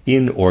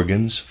 in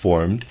organs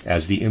formed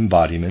as the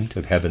embodiment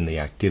of heavenly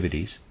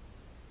activities.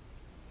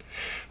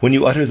 When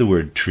you utter the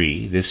word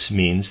tree, this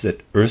means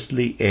that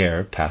earthly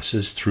air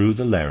passes through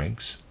the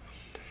larynx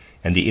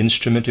and the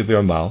instrument of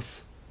your mouth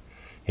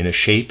in a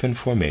shape and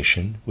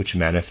formation which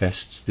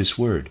manifests this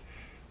word,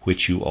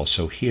 which you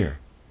also hear.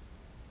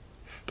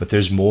 But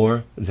there's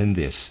more than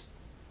this,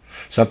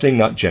 something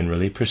not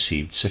generally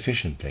perceived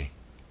sufficiently.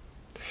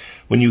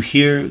 When you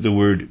hear the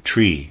word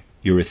tree,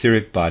 your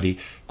etheric body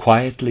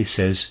quietly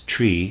says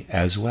tree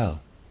as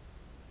well.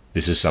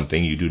 This is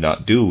something you do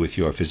not do with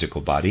your physical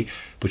body,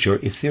 but your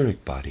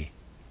etheric body.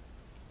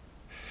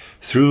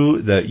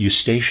 Through the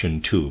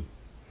eustachian tube,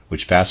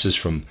 which passes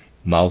from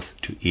mouth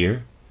to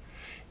ear,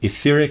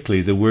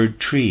 etherically the word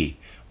tree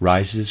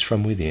rises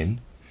from within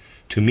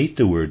to meet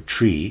the word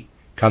tree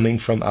coming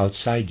from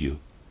outside you.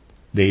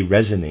 They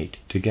resonate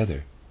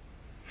together.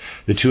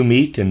 The two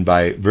meet, and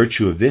by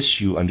virtue of this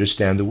you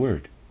understand the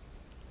word.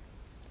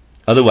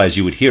 Otherwise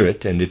you would hear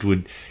it, and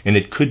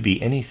it could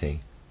be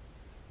anything.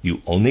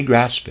 You only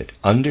grasp it,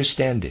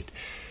 understand it,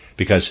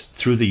 because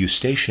through the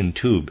eustachian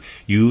tube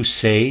you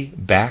say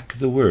back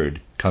the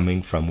word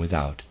coming from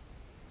without.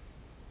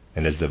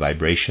 And as the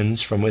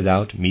vibrations from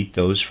without meet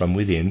those from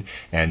within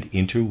and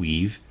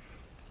interweave,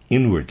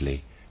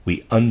 inwardly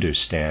we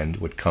understand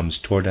what comes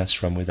toward us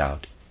from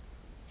without.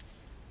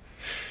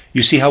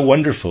 You see how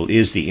wonderful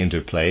is the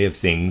interplay of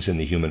things in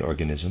the human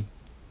organism.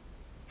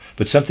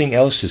 But something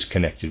else is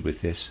connected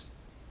with this.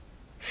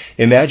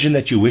 Imagine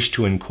that you wish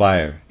to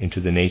inquire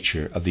into the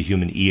nature of the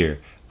human ear,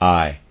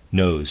 eye,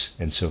 nose,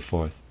 and so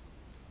forth.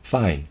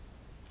 Fine.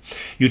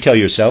 You tell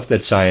yourself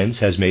that science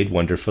has made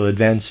wonderful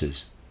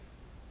advances,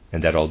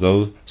 and that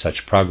although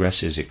such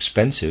progress is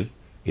expensive,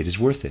 it is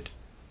worth it.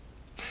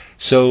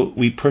 So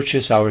we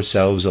purchase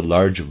ourselves a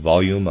large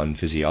volume on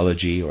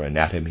physiology or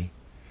anatomy,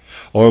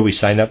 or we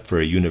sign up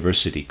for a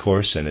university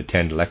course and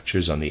attend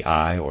lectures on the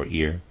eye or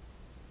ear.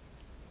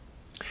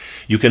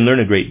 You can learn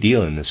a great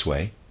deal in this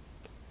way,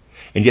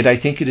 and yet I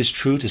think it is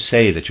true to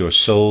say that your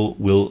soul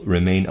will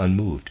remain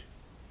unmoved.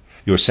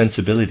 Your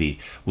sensibility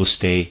will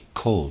stay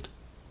cold.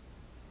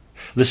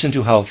 Listen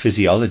to how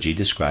physiology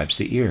describes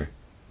the ear.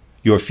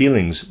 Your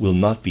feelings will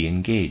not be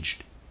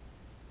engaged.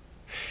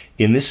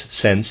 In this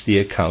sense, the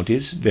account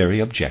is very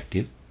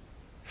objective.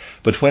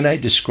 But when I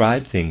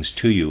describe things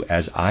to you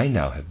as I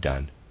now have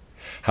done,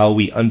 how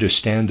we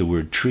understand the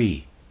word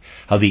tree,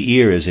 how the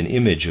ear is an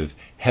image of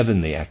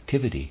heavenly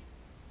activity,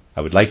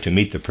 I would like to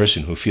meet the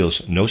person who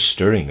feels no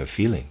stirring of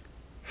feeling,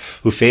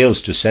 who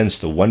fails to sense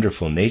the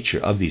wonderful nature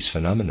of these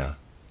phenomena.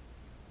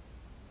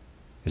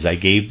 As I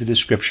gave the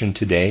description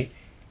today,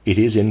 it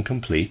is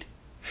incomplete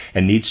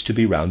and needs to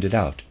be rounded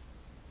out.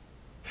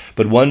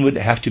 But one would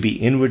have to be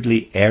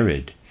inwardly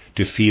arid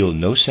to feel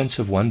no sense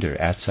of wonder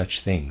at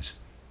such things,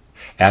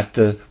 at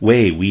the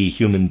way we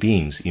human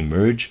beings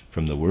emerge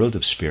from the world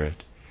of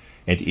spirit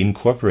and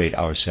incorporate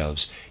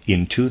ourselves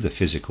into the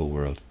physical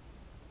world.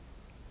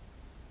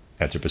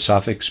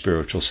 Anthroposophic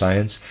spiritual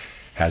science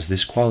has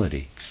this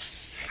quality.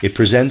 It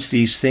presents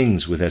these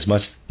things with as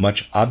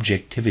much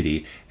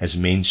objectivity as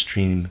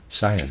mainstream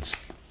science.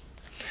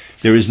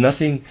 There is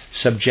nothing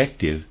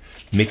subjective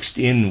mixed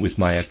in with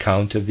my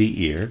account of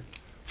the ear,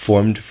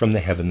 formed from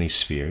the heavenly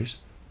spheres,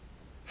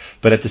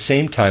 but at the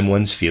same time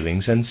one's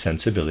feelings and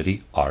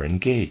sensibility are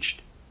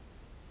engaged.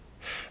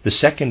 The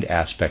second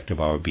aspect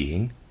of our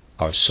being,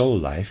 our soul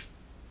life,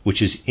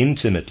 which is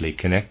intimately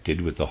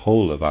connected with the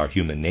whole of our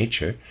human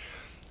nature,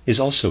 is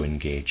also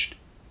engaged.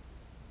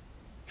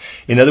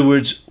 In other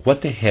words,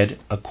 what the head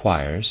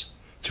acquires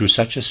through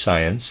such a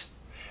science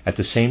at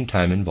the same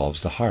time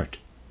involves the heart.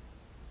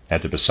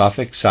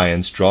 Anthroposophic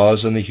science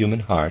draws on the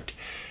human heart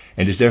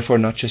and is therefore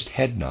not just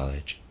head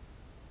knowledge.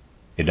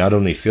 It not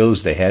only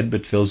fills the head,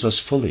 but fills us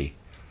fully,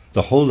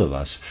 the whole of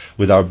us,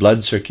 with our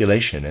blood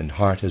circulation and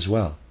heart as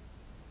well.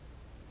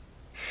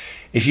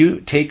 If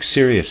you take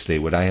seriously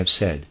what I have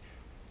said,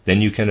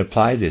 then you can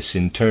apply this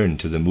in turn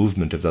to the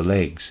movement of the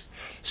legs.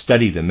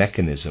 Study the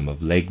mechanism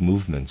of leg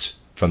movements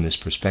from this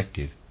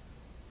perspective.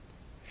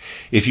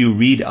 If you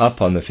read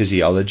up on the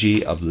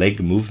physiology of leg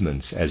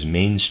movements as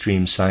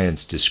mainstream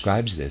science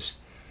describes this,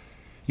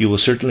 you will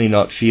certainly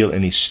not feel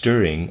any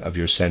stirring of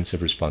your sense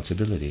of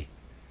responsibility.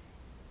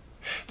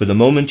 For the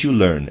moment you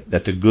learn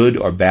that the good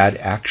or bad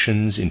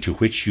actions into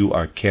which you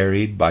are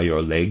carried by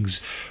your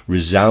legs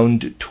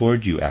resound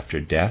toward you after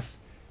death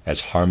as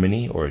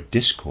harmony or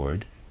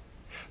discord,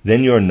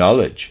 then your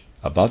knowledge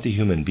about the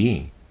human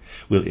being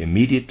will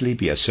immediately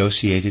be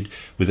associated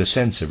with a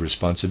sense of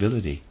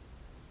responsibility,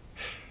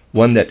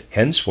 one that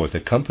henceforth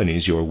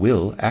accompanies your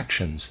will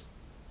actions.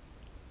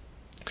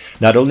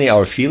 Not only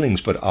our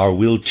feelings, but our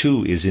will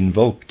too is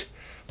invoked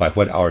by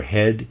what our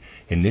head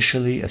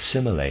initially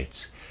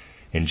assimilates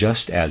in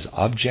just as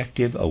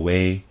objective a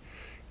way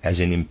as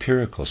in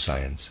empirical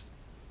science.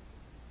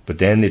 But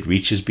then it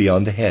reaches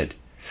beyond the head,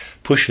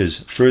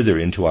 pushes further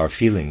into our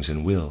feelings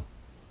and will.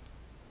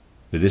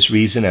 For this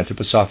reason,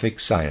 anthroposophic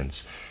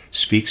science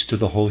speaks to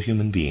the whole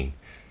human being,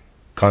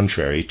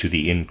 contrary to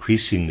the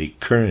increasingly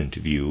current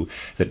view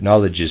that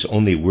knowledge is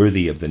only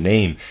worthy of the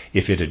name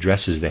if it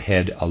addresses the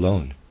head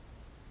alone.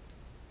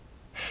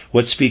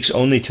 What speaks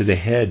only to the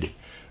head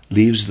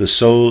leaves the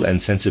soul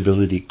and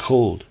sensibility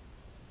cold,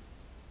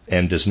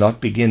 and does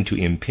not begin to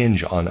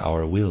impinge on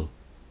our will.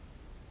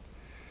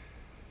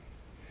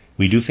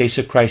 We do face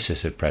a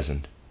crisis at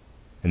present,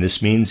 and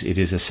this means it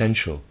is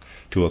essential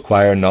to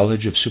acquire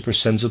knowledge of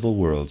supersensible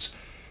worlds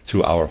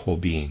through our whole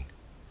being.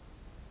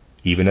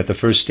 Even at the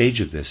first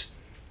stage of this,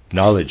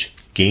 knowledge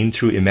gained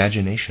through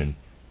imagination,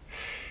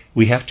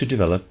 we have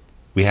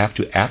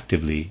to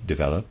actively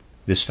develop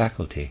this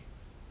faculty.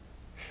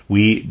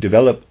 We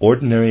develop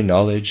ordinary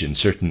knowledge in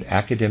certain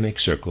academic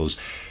circles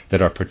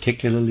that are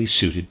particularly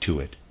suited to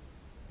it.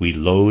 We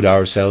load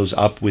ourselves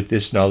up with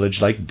this knowledge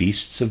like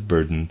beasts of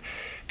burden,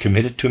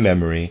 commit it to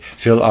memory,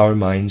 fill our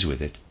minds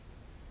with it.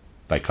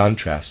 By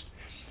contrast,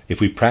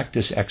 if we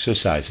practice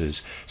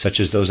exercises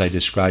such as those I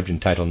described in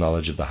Title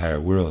Knowledge of the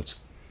Higher Worlds,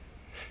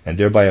 and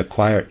thereby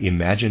acquire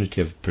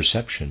imaginative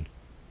perception,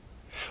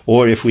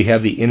 or if we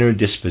have the inner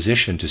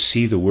disposition to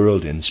see the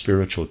world in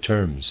spiritual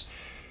terms,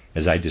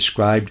 as I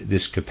described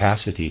this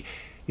capacity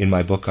in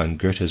my book on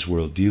Goethe's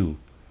worldview,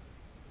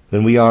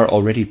 then we are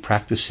already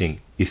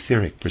practicing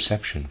etheric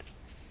perception,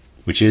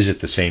 which is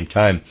at the same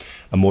time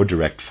a more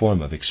direct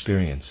form of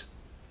experience.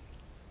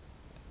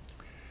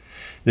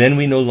 Then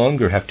we no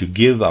longer have to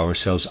give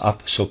ourselves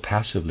up so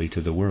passively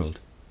to the world.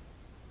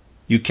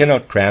 You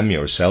cannot cram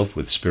yourself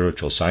with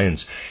spiritual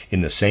science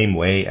in the same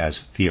way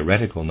as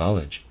theoretical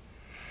knowledge,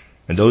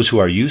 and those who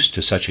are used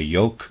to such a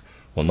yoke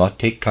will not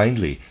take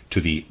kindly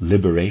to the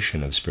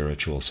liberation of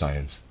spiritual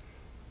science.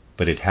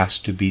 But it has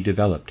to be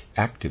developed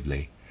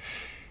actively.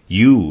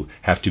 You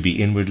have to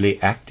be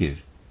inwardly active.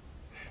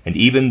 And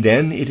even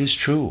then it is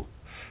true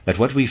that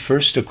what we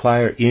first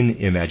acquire in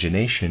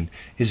imagination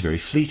is very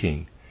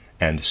fleeting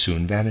and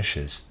soon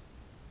vanishes.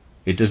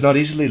 It does not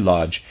easily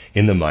lodge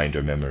in the mind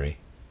or memory.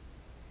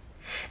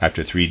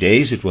 After 3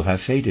 days it will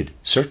have faded,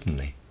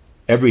 certainly.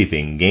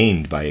 Everything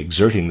gained by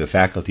exerting the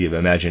faculty of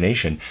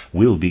imagination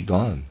will be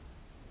gone.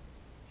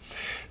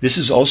 This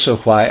is also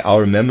why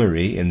our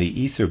memory in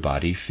the ether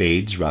body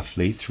fades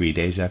roughly 3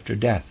 days after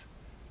death.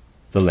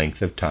 The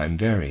length of time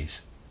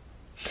varies.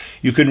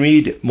 You can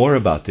read more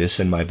about this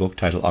in my book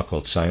titled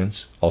Occult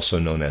Science, also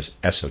known as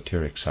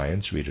Esoteric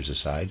Science, readers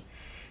aside,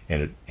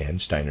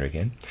 and Steiner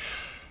again.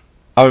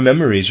 Our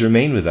memories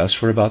remain with us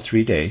for about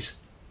 3 days,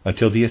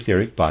 until the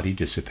etheric body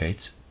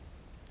dissipates.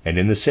 And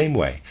in the same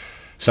way,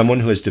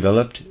 someone who has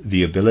developed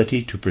the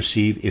ability to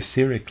perceive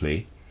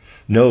etherically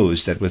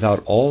knows that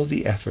without all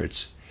the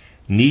efforts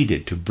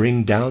needed to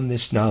bring down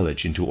this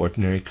knowledge into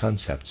ordinary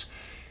concepts,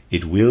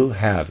 it will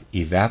have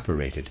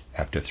evaporated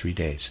after 3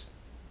 days.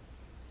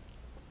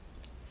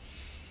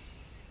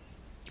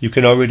 You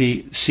can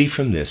already see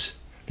from this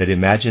that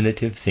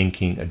imaginative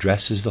thinking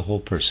addresses the whole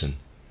person,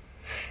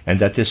 and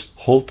that this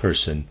whole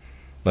person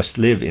must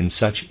live in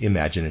such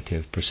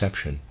imaginative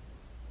perception.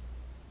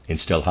 In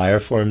still higher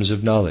forms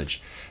of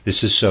knowledge,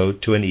 this is so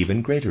to an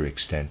even greater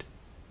extent.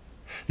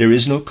 There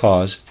is no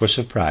cause for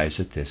surprise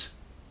at this.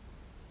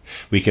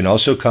 We can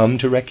also come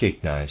to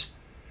recognize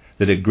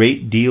that a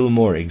great deal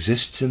more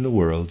exists in the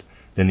world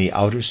than the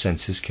outer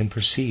senses can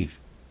perceive.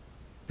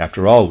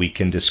 After all, we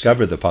can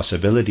discover the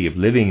possibility of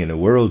living in a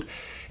world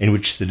in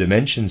which the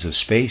dimensions of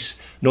space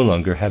no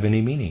longer have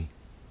any meaning.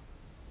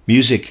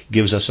 Music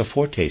gives us a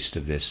foretaste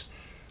of this,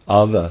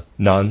 of a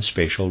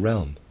non-spatial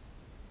realm.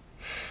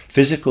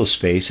 Physical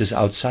space is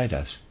outside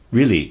us,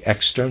 really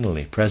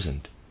externally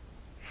present,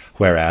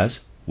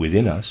 whereas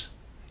within us,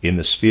 in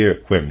the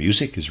sphere where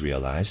music is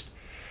realized,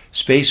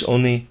 space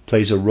only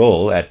plays a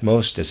role at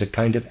most as a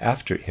kind of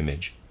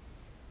after-image.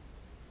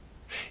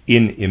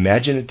 In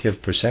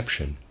imaginative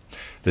perception,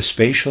 the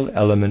spatial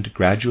element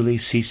gradually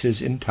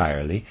ceases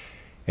entirely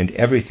and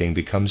everything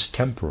becomes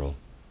temporal.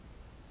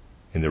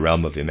 In the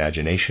realm of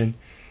imagination,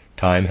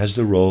 time has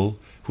the role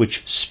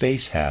which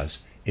space has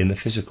in the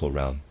physical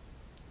realm.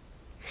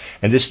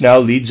 And this now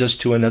leads us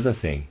to another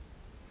thing,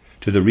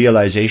 to the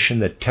realization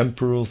that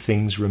temporal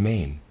things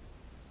remain.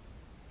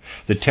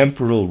 The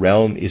temporal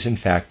realm is in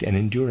fact an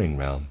enduring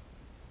realm.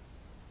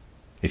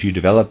 If you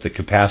develop the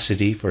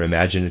capacity for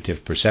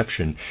imaginative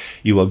perception,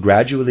 you will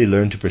gradually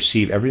learn to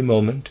perceive every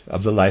moment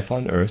of the life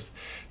on earth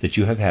that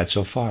you have had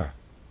so far.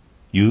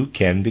 You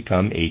can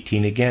become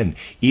 18 again,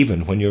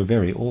 even when you're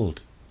very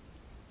old.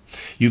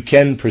 You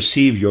can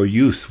perceive your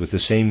youth with the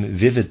same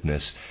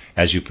vividness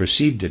as you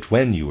perceived it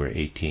when you were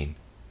 18.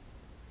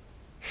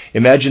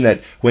 Imagine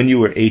that when you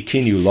were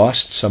 18 you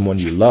lost someone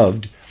you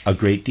loved a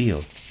great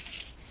deal.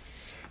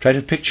 Try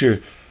to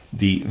picture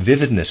the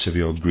vividness of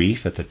your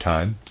grief at the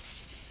time.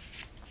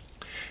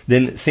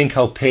 Then think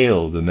how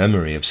pale the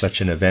memory of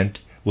such an event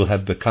will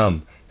have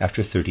become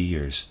after 30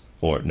 years,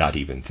 or not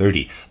even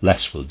 30,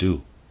 less will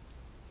do.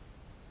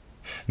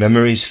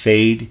 Memories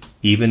fade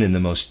even in the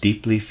most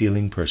deeply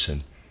feeling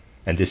person,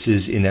 and this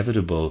is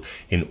inevitable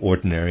in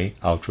ordinary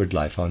outward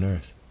life on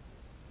earth.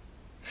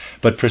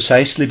 But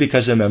precisely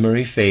because a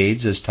memory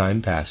fades as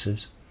time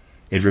passes,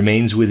 it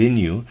remains within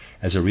you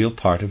as a real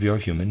part of your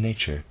human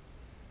nature.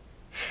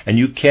 And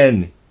you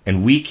can,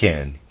 and we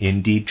can,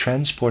 indeed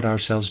transport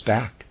ourselves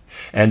back,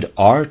 and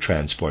are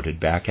transported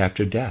back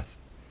after death,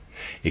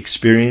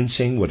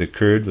 experiencing what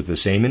occurred with the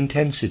same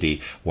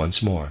intensity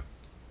once more.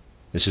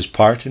 This is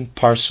part and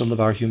parcel of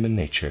our human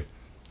nature.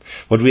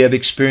 What we have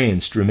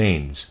experienced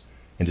remains,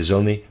 and is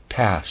only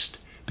past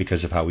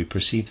because of how we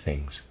perceive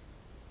things.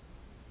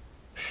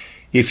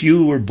 If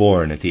you were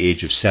born at the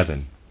age of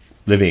 7,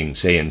 living,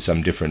 say, in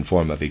some different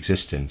form of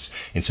existence,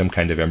 in some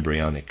kind of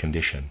embryonic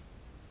condition,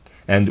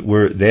 and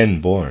were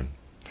then born,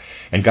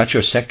 and got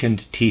your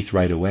second teeth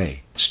right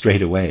away,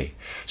 straight away,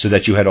 so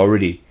that you had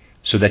already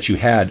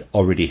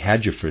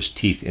had your first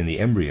teeth in the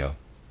embryo,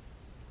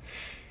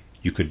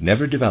 you could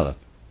never develop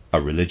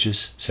a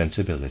religious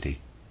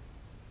sensibility.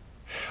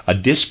 A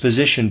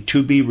disposition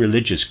to be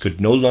religious could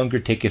no longer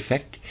take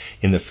effect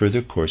in the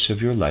further course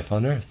of your life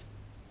on earth.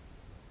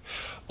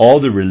 All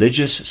the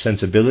religious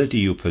sensibility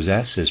you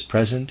possess is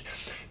present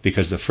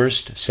because the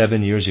first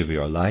 7 years of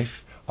your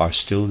life are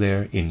still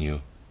there in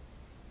you.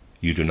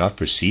 You do not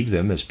perceive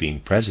them as being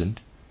present,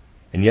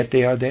 and yet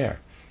they are there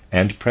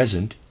and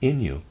present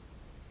in you.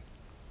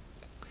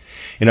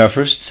 In our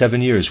first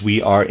 7 years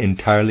we are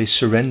entirely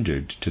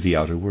surrendered to the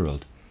outer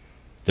world.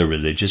 The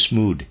religious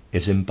mood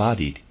is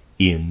embodied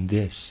in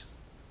this.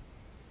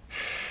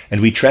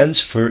 And we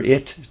transfer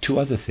it to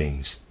other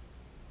things.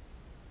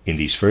 In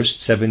these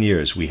first 7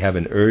 years we have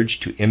an urge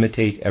to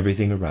imitate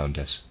everything around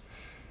us,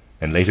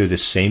 and later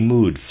this same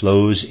mood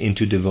flows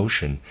into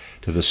devotion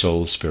to the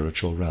soul's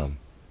spiritual realm.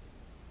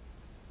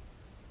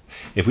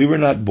 If we were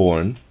not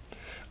born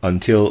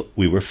until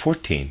we were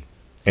 14,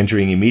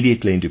 entering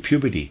immediately into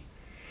puberty,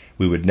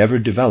 we would never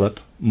develop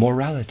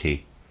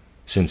morality,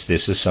 since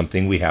this is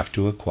something we have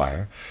to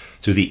acquire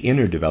through the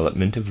inner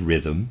development of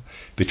rhythm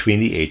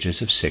between the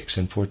ages of 6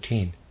 and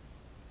 14.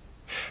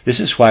 This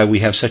is why we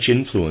have such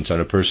influence on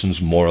a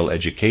person's moral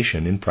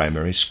education in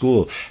primary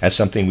school as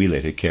something we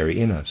later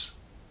carry in us.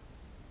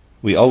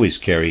 We always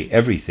carry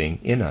everything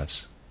in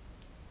us.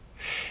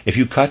 If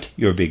you cut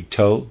your big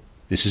toe,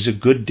 this is a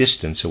good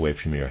distance away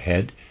from your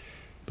head,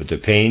 but the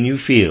pain you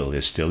feel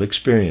is still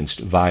experienced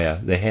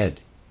via the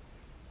head.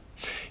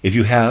 If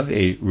you have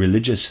a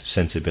religious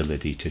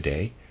sensibility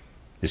today,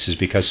 this is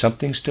because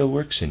something still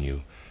works in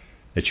you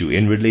that you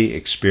inwardly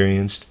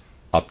experienced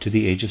up to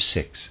the age of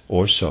 6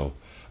 or so,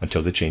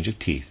 until the change of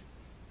teeth,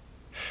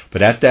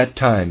 but at that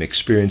time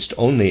experienced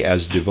only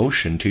as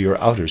devotion to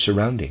your outer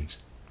surroundings.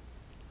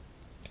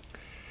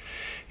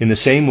 In the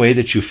same way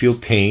that you feel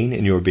pain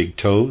in your big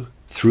toe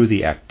through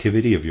the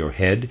activity of your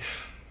head,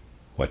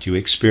 what you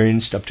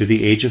experienced up to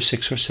the age of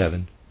 6 or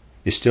 7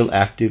 is still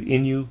active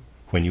in you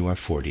when you are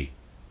 40.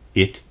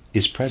 It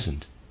is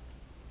present.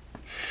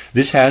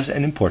 This has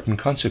an important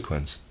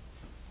consequence.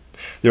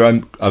 There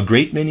are a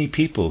great many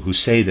people who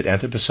say that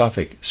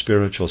anthroposophic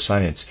spiritual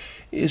science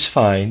is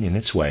fine in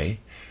its way,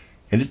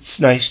 and it's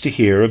nice to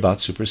hear about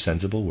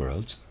supersensible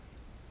worlds,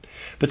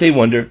 but they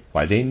wonder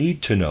why they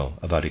need to know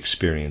about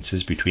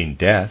experiences between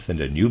death and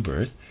a new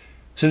birth,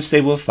 since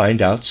they will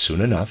find out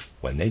soon enough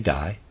when they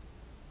die.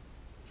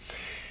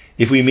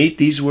 If we meet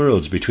these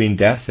worlds between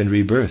death and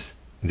rebirth,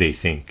 they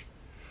think,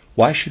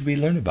 why should we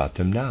learn about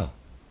them now?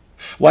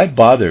 Why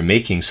bother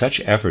making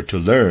such effort to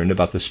learn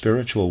about the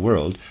spiritual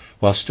world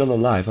while still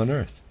alive on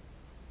earth?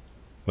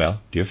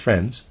 Well, dear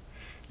friends,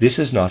 this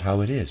is not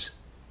how it is.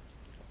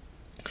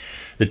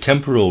 The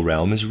temporal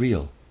realm is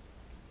real,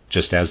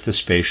 just as the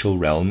spatial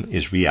realm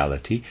is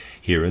reality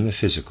here in the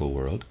physical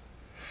world.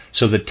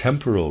 So the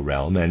temporal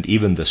realm, and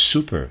even the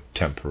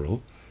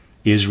super-temporal,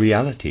 is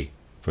reality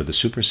for the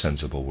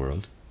supersensible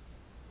world.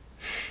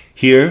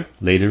 Here,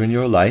 later in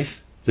your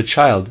life, the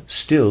child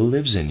still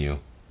lives in you.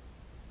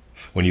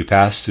 When you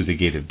pass through the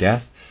gate of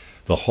death,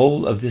 the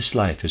whole of this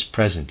life is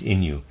present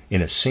in you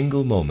in a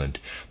single moment,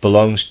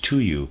 belongs to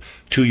you,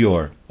 to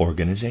your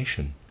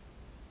organization.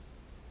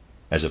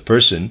 As a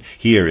person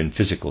here in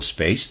physical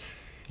space,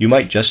 you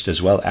might just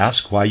as well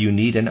ask why you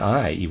need an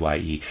eye,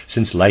 EYE,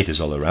 since light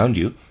is all around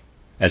you,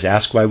 as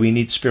ask why we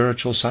need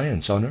spiritual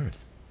science on earth.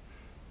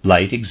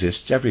 Light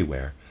exists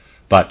everywhere,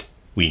 but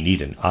we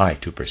need an eye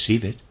to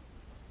perceive it.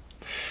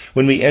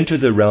 When we enter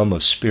the realm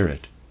of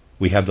spirit,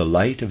 we have the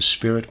light of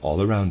spirit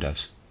all around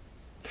us.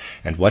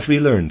 And what we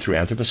learn through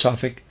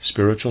anthroposophic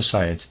spiritual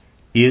science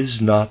is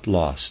not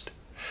lost,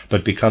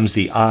 but becomes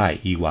the I,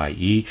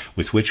 EYE,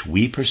 with which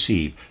we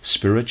perceive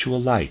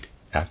spiritual light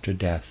after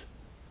death.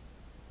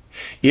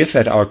 If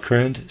at our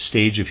current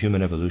stage of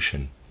human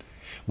evolution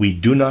we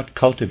do not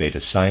cultivate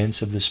a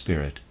science of the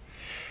spirit,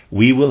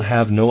 we will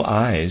have no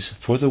eyes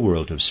for the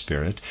world of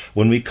spirit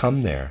when we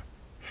come there,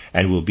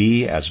 and will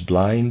be as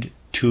if blind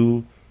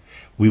to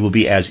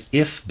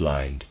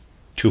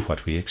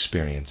what we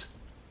experience.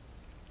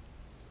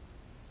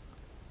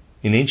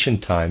 In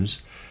ancient times,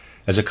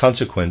 as a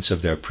consequence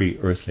of their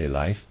pre-earthly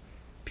life,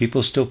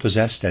 people still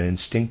possessed an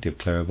instinctive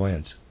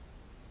clairvoyance.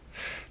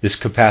 This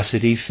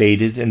capacity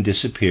faded and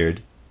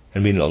disappeared,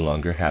 and we no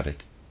longer have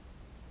it.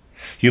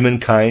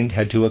 Humankind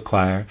had to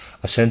acquire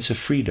a sense of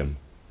freedom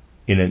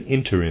in an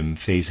interim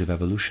phase of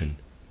evolution.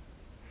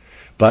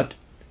 But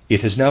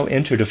it has now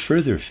entered a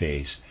further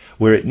phase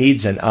where it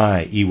needs an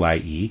I,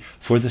 EYE,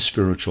 for the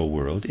spiritual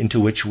world into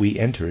which we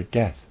enter at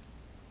death.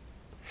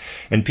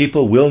 And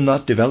people will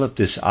not develop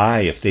this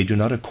I if they do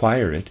not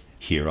acquire it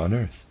here on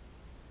earth.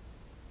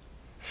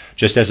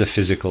 Just as a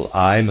physical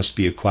eye must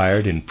be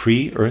acquired in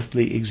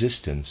pre-earthly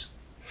existence,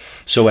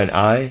 so an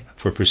eye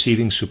for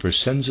perceiving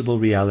supersensible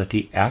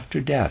reality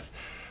after death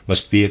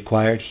must be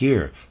acquired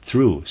here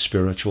through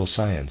spiritual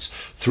science,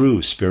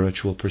 through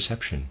spiritual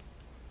perception.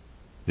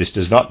 This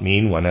does not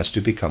mean one has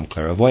to become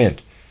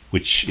clairvoyant,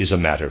 which is a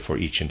matter for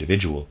each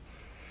individual.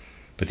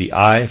 But the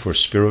eye for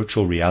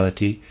spiritual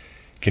reality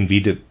can be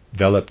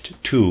developed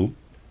too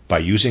by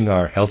using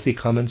our healthy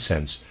common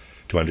sense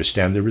to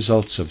understand the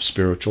results of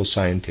spiritual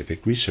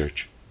scientific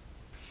research.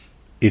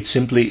 It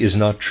simply is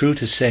not true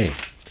to say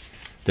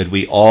that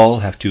we all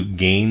have to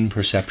gain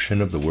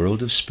perception of the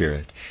world of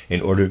spirit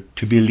in order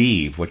to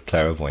believe what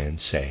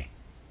clairvoyants say.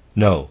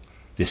 No,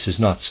 this is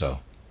not so.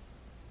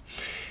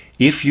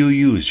 If you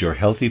use your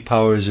healthy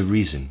powers of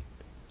reason,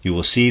 you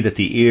will see that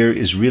the ear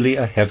is really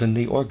a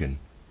heavenly organ.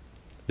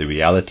 The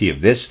reality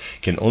of this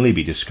can only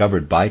be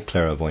discovered by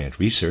clairvoyant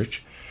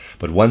research,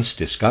 but once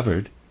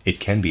discovered, it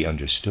can be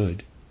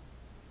understood.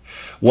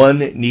 One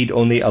need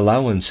only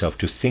allow oneself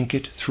to think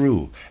it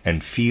through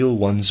and feel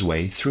one's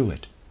way through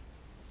it.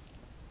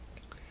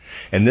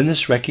 And then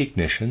this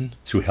recognition,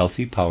 through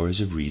healthy powers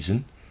of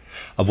reason,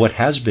 of what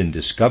has been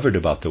discovered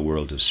about the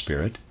world of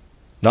spirit,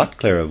 not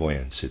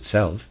clairvoyance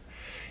itself,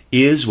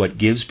 is what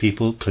gives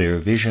people clear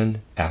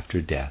vision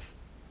after death.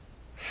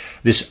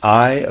 This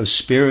eye of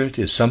spirit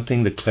is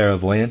something the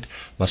clairvoyant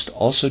must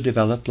also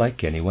develop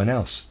like anyone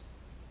else.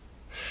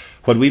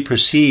 What we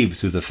perceive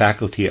through the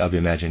faculty of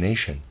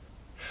imagination,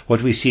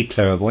 what we see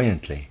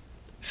clairvoyantly,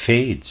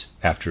 fades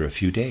after a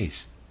few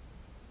days.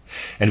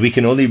 And we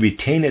can only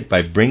retain it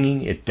by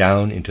bringing it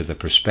down into the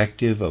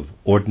perspective of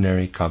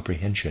ordinary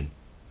comprehension.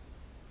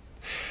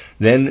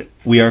 Then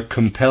we are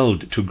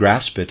compelled to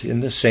grasp it in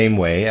the same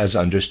way as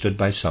understood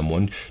by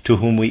someone to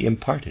whom we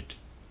impart it.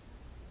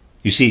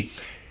 You see,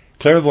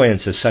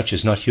 clairvoyance as such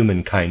is not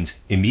humankind's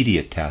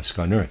immediate task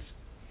on earth.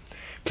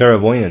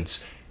 Clairvoyance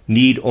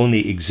need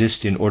only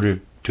exist in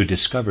order to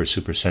discover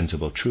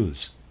supersensible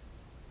truths.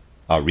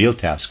 Our real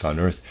task on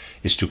earth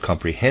is to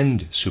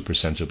comprehend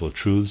supersensible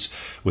truths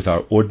with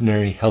our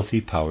ordinary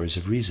healthy powers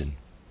of reason.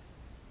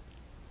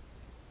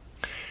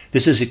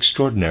 This is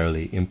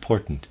extraordinarily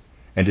important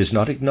and is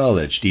not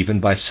acknowledged even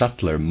by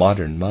subtler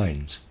modern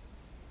minds.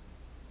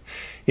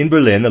 In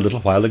Berlin, a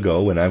little while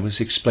ago, when I was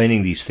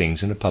explaining these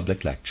things in a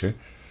public lecture,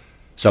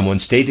 someone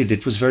stated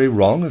it was very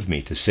wrong of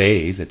me to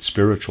say that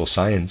spiritual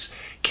science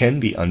can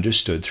be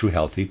understood through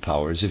healthy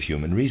powers of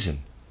human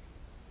reason.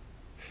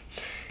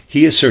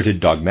 He asserted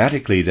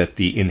dogmatically that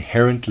the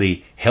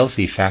inherently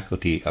healthy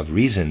faculty of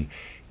reason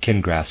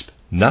can grasp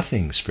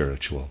nothing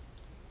spiritual,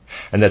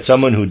 and that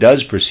someone who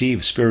does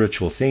perceive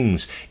spiritual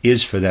things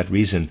is for that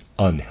reason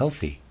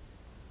unhealthy.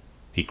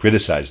 He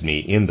criticized me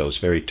in those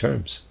very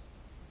terms.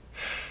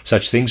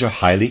 Such things are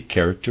highly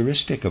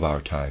characteristic of our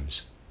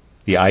times.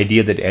 The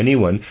idea that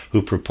anyone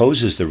who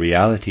proposes the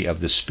reality of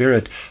the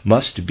spirit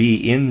must be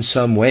in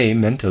some way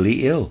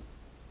mentally ill.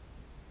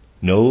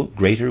 No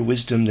greater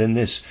wisdom than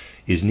this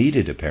is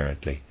needed,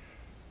 apparently,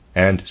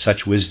 and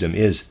such wisdom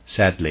is,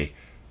 sadly,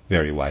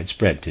 very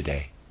widespread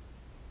today.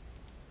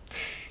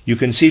 You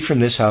can see from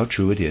this how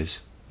true it is,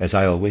 as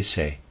I always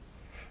say,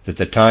 that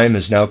the time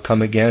has now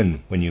come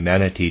again when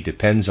humanity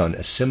depends on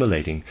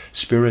assimilating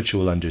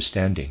spiritual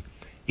understanding,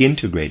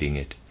 integrating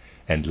it,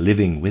 and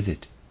living with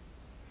it.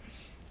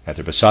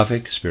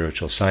 Anthroposophic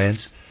spiritual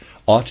science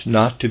ought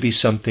not to be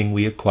something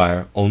we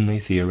acquire only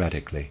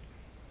theoretically.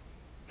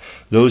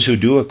 Those who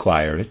do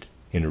acquire it,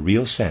 in a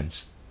real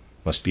sense,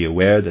 must be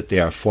aware that they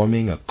are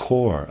forming a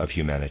core of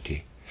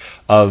humanity,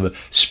 of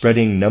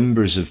spreading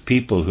numbers of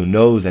people who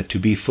know that to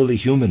be fully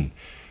human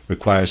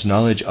requires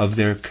knowledge of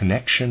their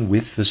connection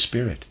with the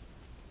Spirit.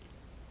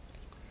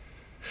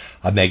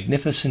 A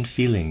magnificent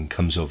feeling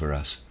comes over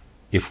us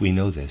if we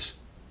know this,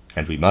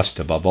 and we must,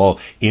 above all,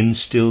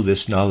 instill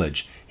this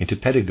knowledge into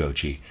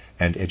pedagogy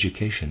and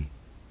education.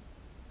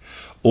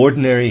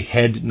 Ordinary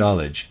head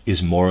knowledge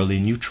is morally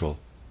neutral,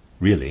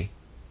 really.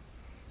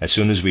 As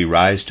soon as we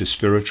rise to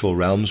spiritual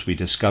realms, we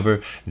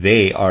discover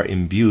they are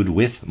imbued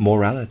with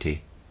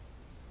morality.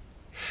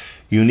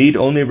 You need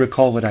only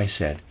recall what I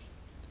said.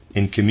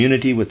 In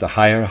community with the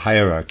higher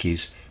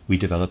hierarchies, we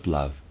develop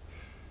love,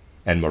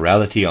 and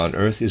morality on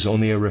earth is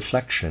only a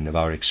reflection of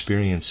our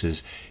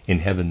experiences in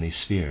heavenly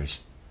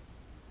spheres.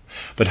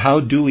 But how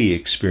do we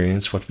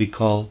experience what we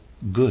call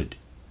good?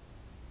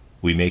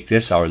 We make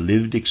this our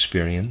lived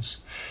experience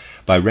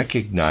by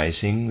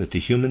recognizing that the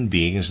human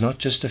being is not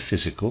just a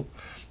physical,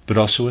 but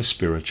also a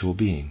spiritual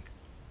being.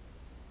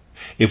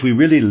 If we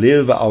really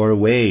live our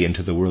way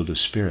into the world of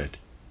spirit,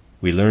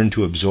 we learn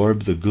to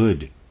absorb the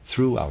good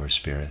through our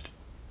spirit.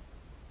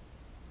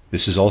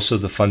 This is also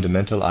the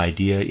fundamental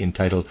idea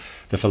entitled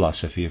the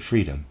philosophy of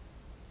freedom.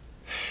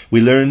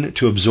 We learn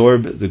to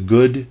absorb the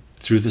good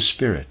through the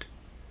spirit,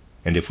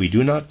 and if we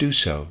do not do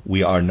so,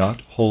 we are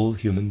not whole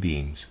human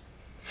beings.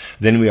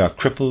 Then we are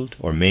crippled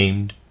or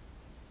maimed.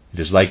 It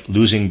is like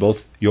losing both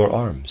your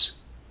arms.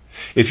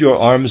 If your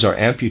arms are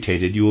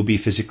amputated, you will be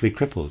physically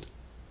crippled.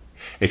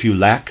 If you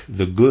lack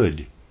the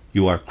good,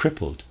 you are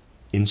crippled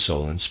in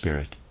soul and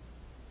spirit.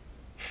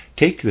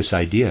 Take this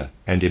idea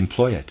and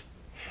employ it,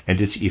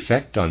 and its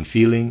effect on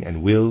feeling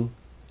and will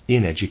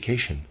in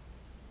education.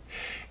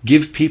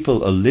 Give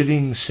people a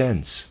living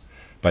sense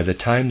by the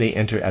time they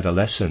enter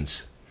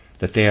adolescence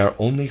that they are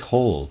only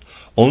whole,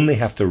 only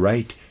have the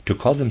right to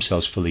call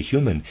themselves fully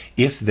human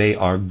if they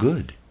are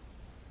good.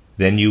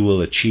 Then you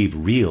will achieve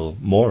real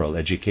moral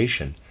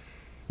education,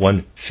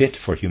 one fit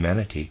for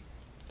humanity.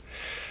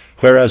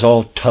 Whereas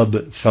all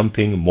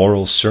tub-thumping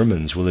moral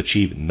sermons will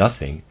achieve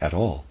nothing at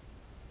all.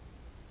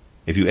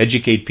 If you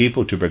educate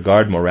people to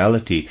regard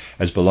morality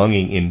as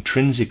belonging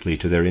intrinsically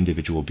to their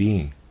individual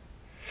being,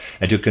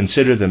 and to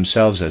consider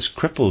themselves as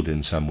crippled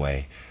in some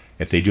way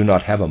if they do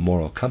not have a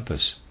moral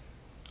compass,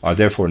 are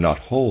therefore not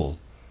whole,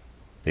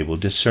 they will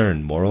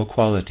discern moral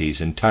qualities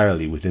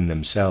entirely within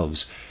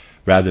themselves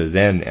rather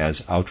than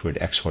as outward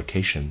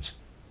exhortations.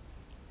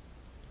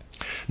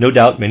 No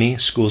doubt many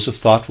schools of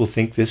thought will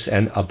think this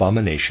an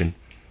abomination,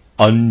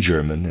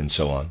 un-German, and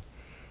so on,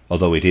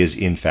 although it is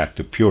in fact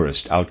the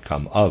purest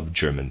outcome of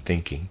German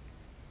thinking.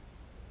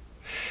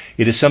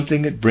 It is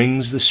something that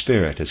brings the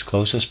spirit as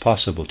close as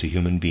possible to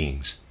human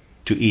beings,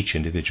 to each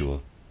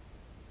individual.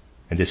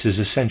 And this is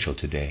essential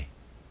today,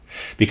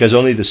 because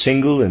only the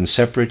single and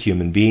separate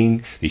human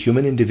being, the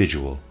human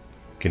individual,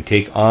 can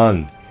take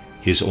on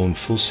his own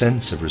full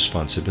sense of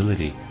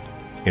responsibility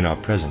in our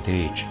present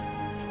age.